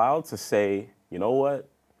not allowed to say, you know what,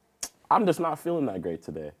 I'm just not feeling that great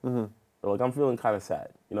today. Or like, I'm feeling kind of sad.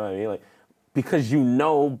 You know what I mean? Like, because you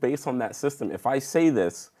know, based on that system, if I say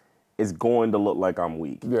this, it's going to look like I'm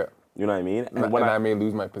weak. Yeah. You know what I mean? And I may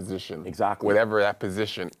lose my position. Exactly. Whatever that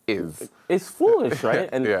position is. It's foolish, right?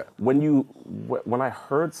 And Yeah. when I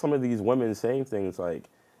heard some of these women saying things like,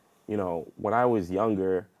 you know, when I was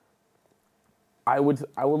younger, I would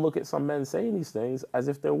look at some men saying these things as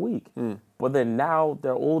if they're weak. But then now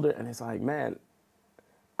they're older, and it's like, man,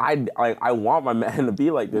 I want my man to be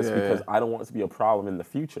like this because I don't want it to be a problem in the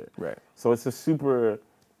future. Right. So it's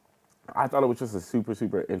I thought it was just a super,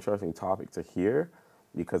 super interesting topic to hear,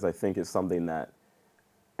 because I think it's something that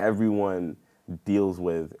everyone deals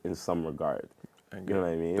with in some regard. You know what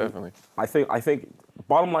I mean? Definitely. I think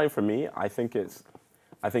bottom line for me, I think it's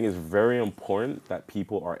very important that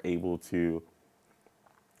people are able to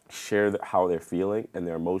share how they're feeling and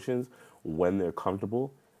their emotions when they're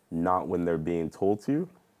comfortable, not when they're being told to.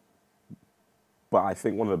 But I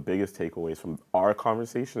think one of the biggest takeaways from our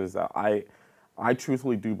conversation is that I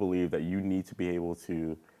truthfully do believe that you need to be able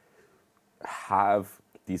to have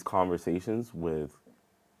these conversations with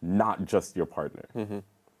not just your partner,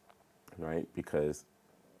 right? Because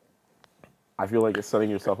I feel like it's setting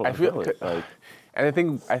yourself up to fail. Like, and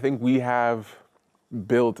I think we have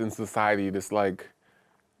built in society this like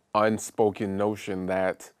unspoken notion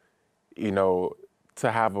that, you know,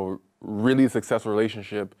 to have a really successful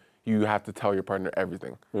relationship, you have to tell your partner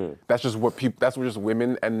everything. That's just what that's what just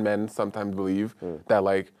women and men sometimes believe, that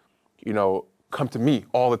like, you know, come to me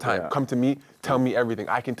all the time. Come to me, tell me everything.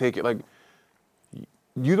 I can take it. Like,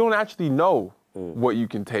 you don't actually know what you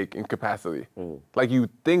can take in capacity. Like, you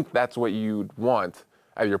think that's what you'd want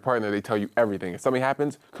out of your partner. They tell you everything. If something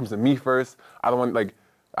happens, comes to me first. I don't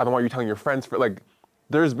want you telling your friends first. Like,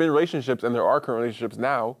 there's been relationships, and there are current relationships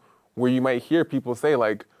now, where you might hear people say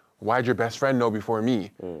like, why'd your best friend know before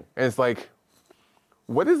me? And it's like,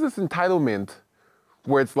 what is this entitlement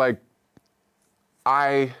where it's like,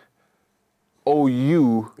 I owe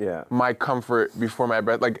you my comfort before my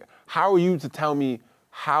best? Like, how are you to tell me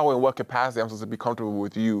how and what capacity I'm supposed to be comfortable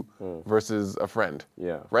with you versus a friend?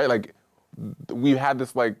 Yeah. Right? Like, we've had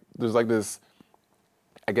this like, there's like this,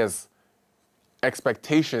 I guess,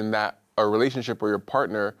 expectation that a relationship or your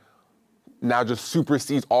partner now just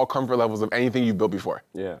supersedes all comfort levels of anything you built before.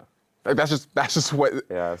 yeah. Like, that's just what, you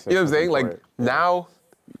know it's what I'm saying? Like, important. now,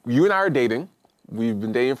 you and I are dating. We've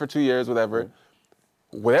been dating for 2 years, whatever.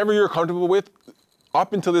 Whatever you're comfortable with,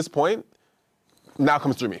 up until this point, now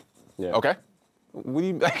comes through me. Yeah. Okay? What do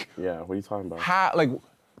you, like? Yeah, what are you talking about? How, like,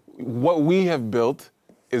 what we have built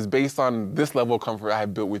is based on this level of comfort I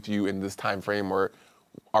have built with you in this time frame, or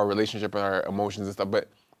our relationship and our emotions and stuff, but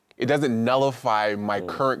it doesn't nullify my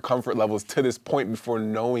current comfort levels to this point before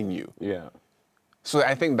knowing you. Yeah. So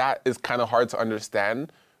I think that is kind of hard to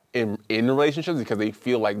understand in relationships, because they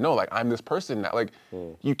feel like, no, like, I'm this person now. Like,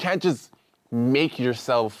 you can't just make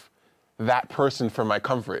yourself that person for my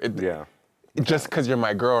comfort. Just because you're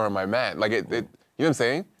my girl or my man. Like, you know what I'm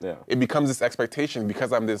saying? Yeah. It becomes this expectation,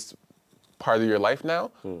 because I'm this part of your life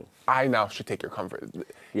now, I now should take your comfort.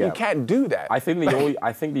 Yeah. You can't do that. I think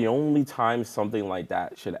the only time something like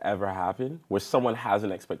that should ever happen, where someone has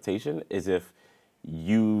an expectation, is if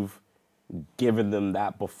you've given them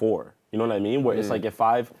that before. You know what I mean? Where it's like, if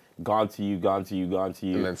I've gone to you,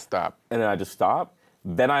 and then stop. and then I just stop,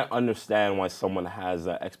 then I understand why someone has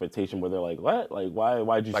that expectation where they're like, what? Like,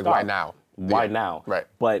 why'd you Like, stop? why now? Why now? Right.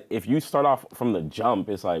 But if you start off from the jump,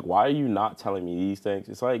 it's like, why are you not telling me these things?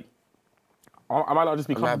 It's like, I might not just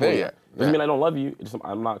be I'm not comfortable there yet. yet. Doesn't mean I don't love you. It's just,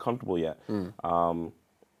 I'm not comfortable yet. So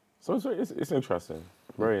it's interesting.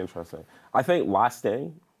 Very interesting. I think last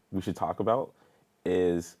thing we should talk about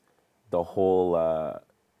is the whole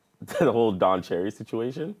the whole Don Cherry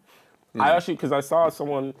situation. I actually, because I saw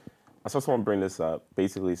someone bring this up,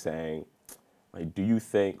 basically saying, like, do you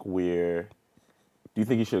think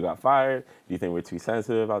he should have got fired? Do you think we're too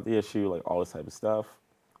sensitive about the issue? Like, all this type of stuff.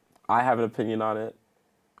 I have an opinion on it.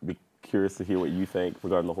 Be curious to hear what you think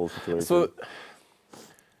regarding the whole situation. So,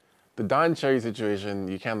 the Don Cherry situation,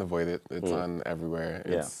 you can't avoid it. It's on everywhere.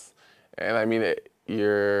 And I mean,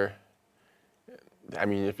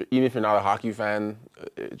 even if you're not a hockey fan,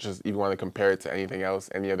 just even want to compare it to anything else,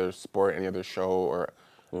 any other sport, any other show or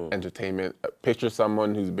entertainment, picture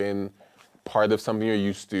someone who's been part of something you're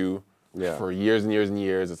used to for years and years and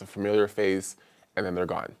years. It's a familiar face, and then they're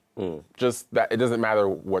gone. Just that it doesn't matter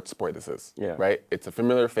what sport this is, Yeah. right? It's a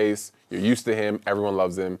familiar face. You're used to him. Everyone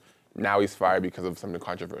loves him. Now he's fired because of something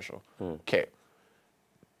controversial. Okay.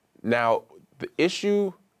 Now, the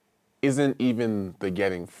issue isn't even the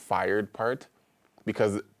getting fired part,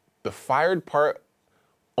 because the fired part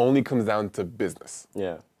only comes down to business.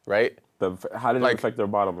 Yeah. Right? How did it affect their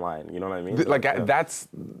bottom line? You know what I mean? That's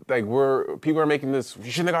like people are making this,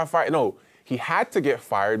 you shouldn't have got fired. No, he had to get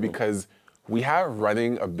fired because we are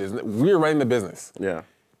running a business. We're running the business. Yeah.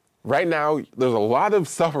 Right now, there's a lot of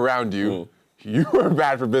stuff around you. You are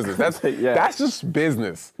bad for business. That's just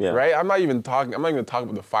business, right? I'm not even talking about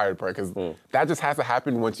the fired part, because that just has to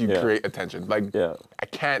happen once you create attention. Like, I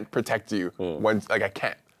can't protect you once, like I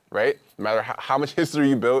can't, right? No matter how much history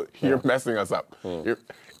you built, you're messing us up. You're,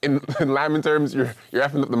 in layman terms, you're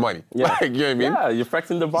effing up the money. Yeah. Like, you know what I mean? Yeah, you're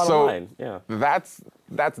affecting the bottom line. Yeah. That's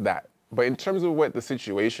that. But in terms of what the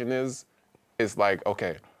situation is, it's like,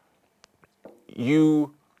 okay,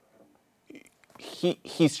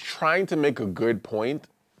 he's trying to make a good point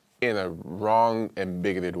in a wrong and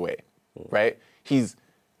bigoted way, right?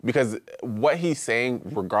 Because what he's saying,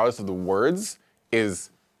 regardless of the words, is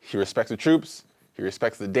he respects the troops, he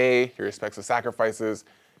respects the day, he respects the sacrifices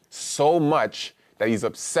so much that he's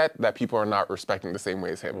upset that people are not respecting the same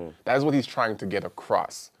way as him. That is what he's trying to get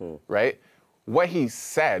across, right? What he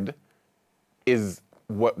said is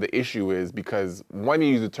what the issue is, because one, you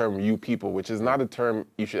use the term "you people," which is not a term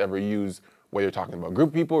you should ever use whether you're talking about group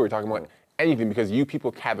of people or you're talking about anything, because "you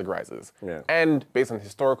people" categorizes. And based on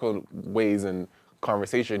historical ways and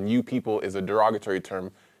conversation, "you people" is a derogatory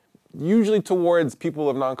term, usually towards people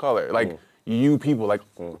of non-color. Like, you people, like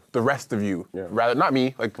the rest of you, rather, not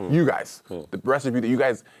me, like you guys, the rest of you, that you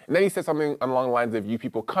guys. And then he said something along the lines of, "you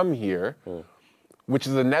people come here," which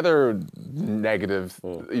is another negative,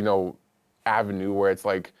 avenue, where it's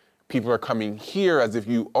like people are coming here as if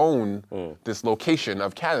you own this location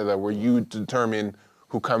of Canada where you determine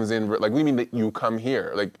who comes in. Like, we mean that you come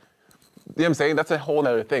here. Like, you know what I'm saying? That's a whole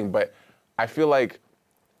other thing. But I feel like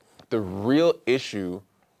the real issue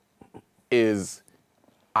is,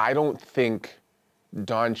 I don't think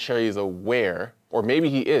Don Cherry is aware, or maybe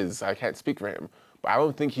he is, I can't speak for him, but I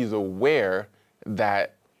don't think he's aware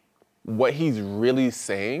that what he's really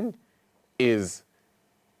saying is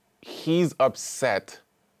he's upset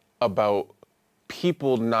about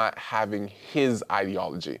people not having his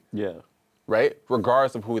ideology. Yeah. Right?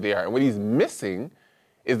 Regardless of who they are. And what he's missing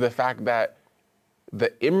is the fact that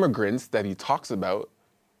the immigrants that he talks about,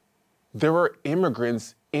 there were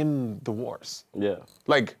immigrants in the wars. Yeah.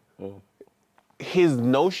 Like, his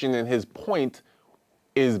notion and his point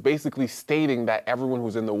is basically stating that everyone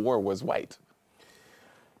who's in the war was white.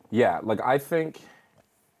 Yeah, like, I think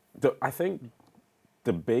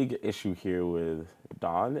the big issue here with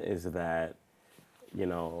Don is that,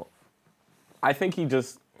 I think he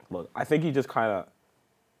just kind of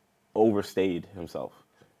overstayed himself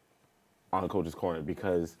on Coach's Corner,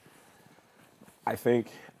 because I think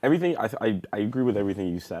I agree with everything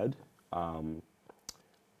you said.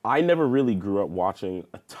 I never really grew up watching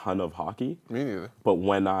a ton of hockey. Me neither. But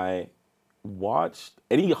when I watched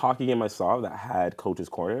any hockey game I saw that had Coach's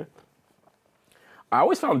Corner, I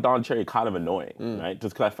always found Don Cherry kind of annoying, right?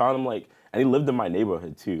 Just because I found him like, and he lived in my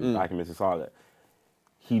neighborhood too, back in Mississauga.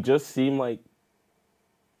 He just seemed like,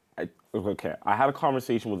 I had a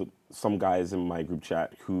conversation with some guys in my group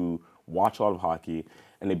chat who watch a lot of hockey,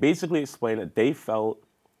 and they basically explained that they felt,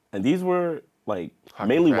 and these were like hockey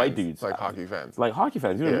mainly fans, white dudes. Like hockey fans. Like hockey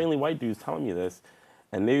fans. These were mainly white dudes telling me this,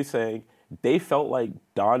 and they were saying they felt like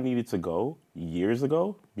Don needed to go years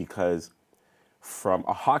ago, because from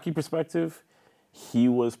a hockey perspective, he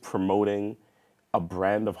was promoting a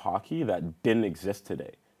brand of hockey that didn't exist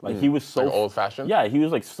today. Like, he was so... Like old-fashioned? Yeah, he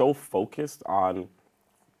was, like, so focused on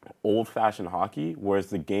old-fashioned hockey, whereas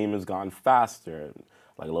the game has gone faster and,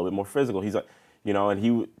 like, a little bit more physical. He's like,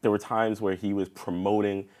 and there were times where he was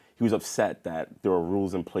promoting... He was upset that there were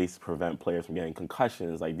rules in place to prevent players from getting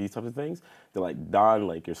concussions, like, these types of things. They're like, Don,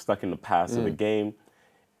 like, you're stuck in the past of the game.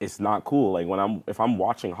 It's not cool. Like, if I'm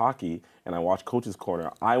watching hockey and I watch Coach's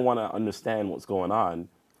Corner, I want to understand what's going on.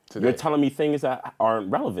 Today. You're telling me things that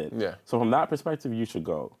aren't relevant. Yeah. So from that perspective, you should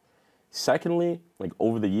go. Secondly, like,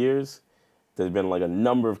 over the years, there's been like a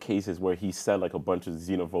number of cases where he said like a bunch of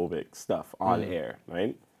xenophobic stuff on air,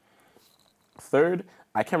 right? Third,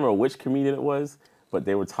 I can't remember which comedian it was, but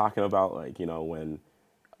they were talking about like, when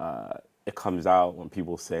it comes out, when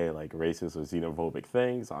people say like racist or xenophobic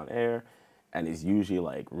things on air, and it's usually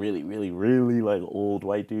like really, really, really like old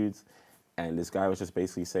white dudes. And this guy was just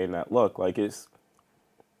basically saying that, look, like it's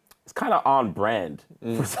kind of on brand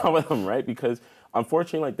for some of them, right? Because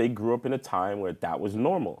unfortunately, like, they grew up in a time where that was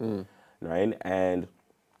normal, right? And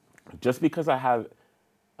just because I have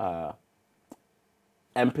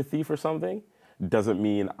empathy for something doesn't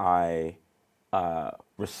mean I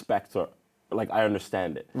respect or, like, I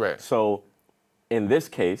understand it. Right. So in this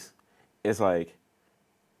case, it's like,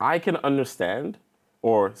 I can understand,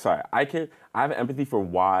 or sorry, I have empathy for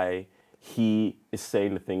why he is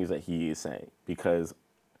saying the things that he is saying, because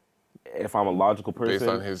if I'm a logical person,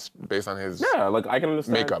 based on his yeah, like, I can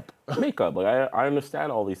understand makeup. Like, I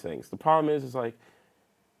understand all these things. The problem is like,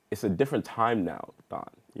 it's a different time now, Don.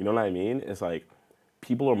 You know what I mean? It's like,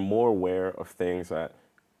 people are more aware of things that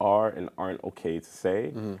are and aren't okay to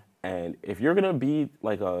say. And if you're gonna be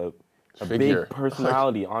like a big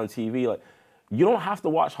personality on TV, like, you don't have to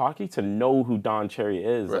watch hockey to know who Don Cherry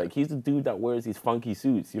is. Right. Like, he's the dude that wears these funky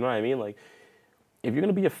suits. You know what I mean? Like, if you're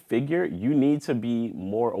gonna be a figure, you need to be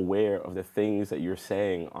more aware of the things that you're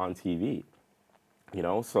saying on TV. You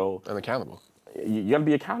know, so and accountable. You gotta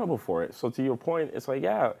be accountable for it. So to your point, it's like,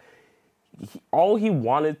 yeah, all he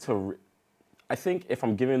wanted to, I think if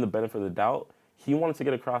I'm giving him the benefit of the doubt, he wanted to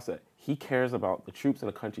get across that he cares about the troops in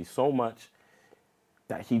the country so much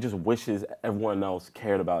that he just wishes everyone else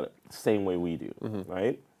cared about it the same way we do,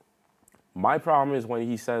 right? My problem is when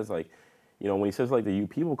he says, like, you know, when he says, like, the you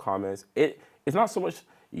people comments, it's not so much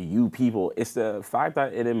you people, it's the fact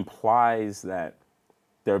that it implies that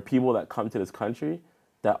there are people that come to this country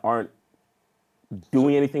that aren't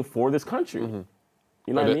doing anything for this country. You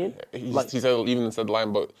know what I mean? He even said the line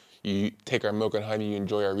about, you take our milk and honey, you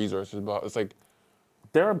enjoy our resources. But it's like,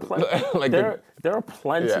 there are plenty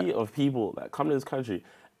of people that come to this country,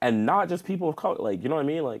 and not just people of color. Like, you know what I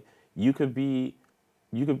mean? Like, you could be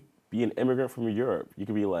an immigrant from Europe. You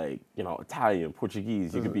could be, like, you know, Italian,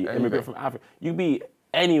 Portuguese. You could be an immigrant from Africa. You could be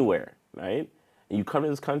anywhere, right? And you come to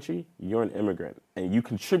this country, you're an immigrant, and you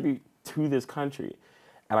contribute to this country.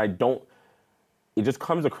 And it just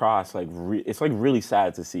comes across like, it's like really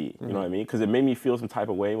sad to see, you know what I mean? Because it made me feel some type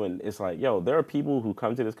of way when it's like, yo, there are people who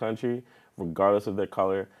come to this country regardless of their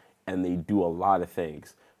color, and they do a lot of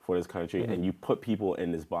things for this country, and you put people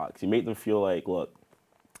in this box. You make them feel like, look,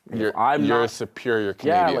 you're a superior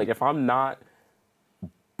Canadian. Yeah, like, if I'm not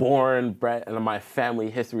born, bred, and my family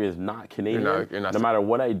history is not Canadian, you're not no matter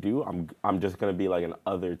what I do, I'm just gonna be like an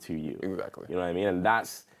other to you. Exactly. You know what I mean? And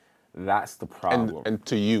that's the problem. And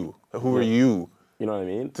to you, who are you? You know what I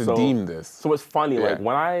mean? To deem this. So it's funny, like,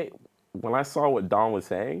 when I saw what Don was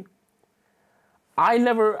saying, I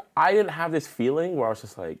didn't have this feeling where I was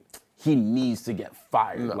just like, he needs to get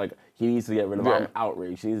fired. No. Like, he needs to get rid of him. I'm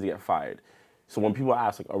outraged. He needs to get fired. So when people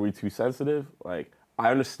ask, like, are we too sensitive? Like,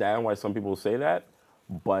 I understand why some people say that,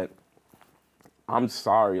 but I'm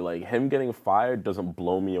sorry. Like, him getting fired doesn't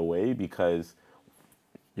blow me away, because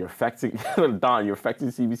you're affecting, Don, you're affecting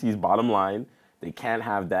CBC's bottom line. They can't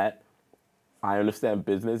have that. I understand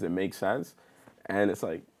business. It makes sense. And it's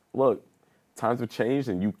like, look, times have changed,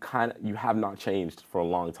 and you have not changed for a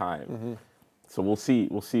long time. So we'll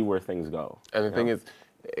see where things go. And the thing is,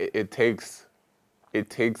 it takes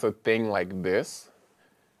a thing like this.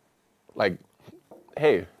 Like,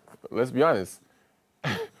 hey, let's be honest.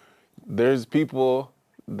 There's people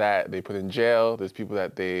that they put in jail. There's people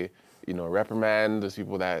that they, you know, reprimand. There's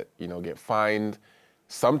people that, you know, get fined,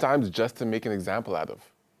 sometimes just to make an example out of,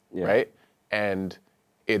 right? And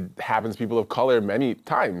it happens to people of color many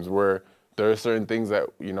times, where there are certain things that,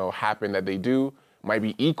 you know, happen that they do, might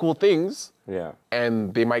be equal things,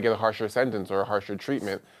 and they might get a harsher sentence or a harsher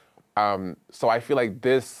treatment. So I feel like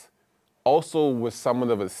this also was somewhat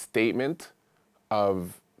of a statement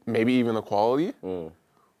of maybe even equality,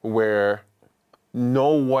 where no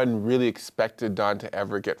one really expected Don to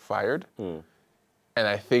ever get fired. And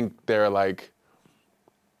I think they're like,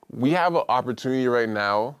 we have an opportunity right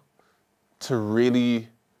now to really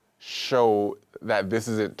show that this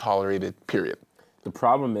isn't tolerated, period. The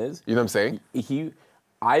problem is, you know what I'm saying?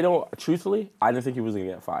 Truthfully, I didn't think he was gonna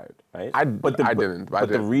get fired, right? I didn't.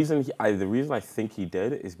 The reason I think he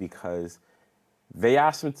did is because they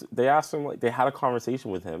asked him, like, they had a conversation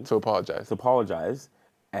with him to apologize,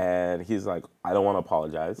 and he's like, I don't want to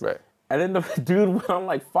apologize. Right. And then the dude went on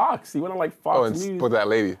like Fox. He went on like Fox News. With that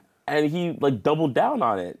lady. And he, like, doubled down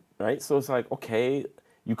on it, right? So it's like, okay,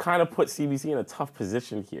 you kind of put CBC in a tough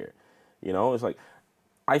position here. You know, it's like,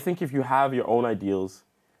 I think if you have your own ideals,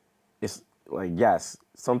 it's like, yes,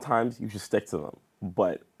 sometimes you should stick to them.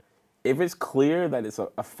 But if it's clear that it's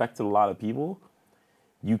affected a lot of people,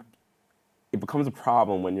 it becomes a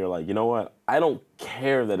problem when you're like, you know what? I don't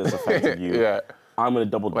care that it's affected you. I'm gonna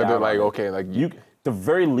double down. They're like, okay, like the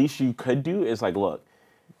very least you could do is like, look,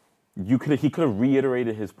 he could have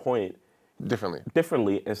reiterated his point.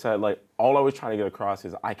 differently and said, like, all I was trying to get across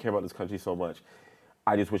is I care about this country so much.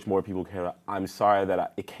 I just wish more people care. I'm sorry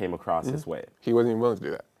that it came across this way. He wasn't even willing to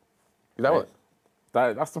do that. That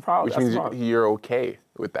Right. That's the problem. Which that's means the problem. you're okay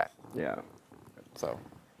with that. Yeah. So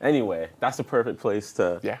Anyway, that's the perfect place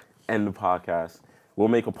to end the podcast. We'll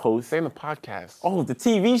make a post. Say in the podcast. Oh, the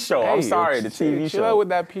TV show. Hey, I'm sorry, the TV show. Chill out with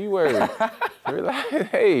that P word. Relax.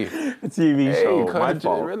 Hey. The TV show. My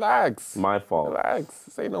fault. Relax. My fault. Relax.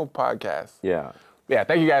 This ain't no podcast. Yeah. Yeah,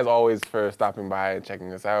 thank you guys always for stopping by and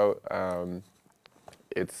checking us out.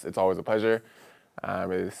 It's always a pleasure.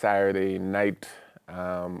 It is Saturday night.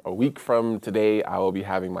 A week from today, I will be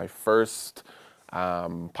having my first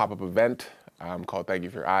pop-up event called Thank You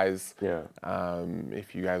for Your Eyes. Yeah.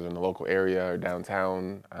 If you guys are in the local area or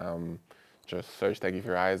downtown, just search Thank You for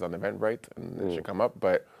Your Eyes on Eventbrite and it should come up.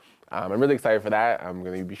 But I'm really excited for that. I'm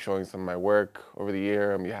going to be showing some of my work over the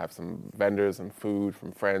year. I'm going to have some vendors, some food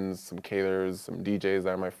from friends, some caterers, some DJs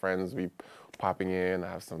that are my friends will be popping in.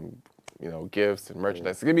 I have some, gifts and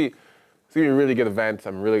merchandise. It's gonna be a really good event.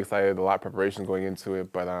 I'm really excited. A lot of preparation going into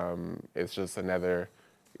it, but it's just another,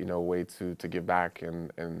 way to give back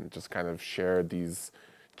and just kind of share these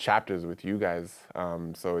chapters with you guys.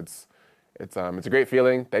 So it's a great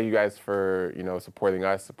feeling. Thank you guys for supporting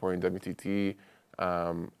us, supporting WTT.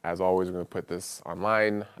 As always, we're gonna put this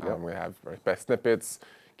online. We're gonna have our best snippets.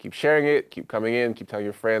 Keep sharing it. Keep coming in. Keep telling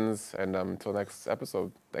your friends. And until next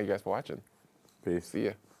episode, thank you guys for watching. Peace. See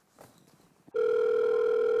ya.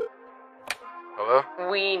 Hello?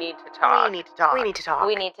 We need to talk. We need to talk. We need to talk.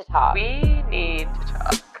 We need to talk. We need to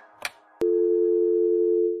talk.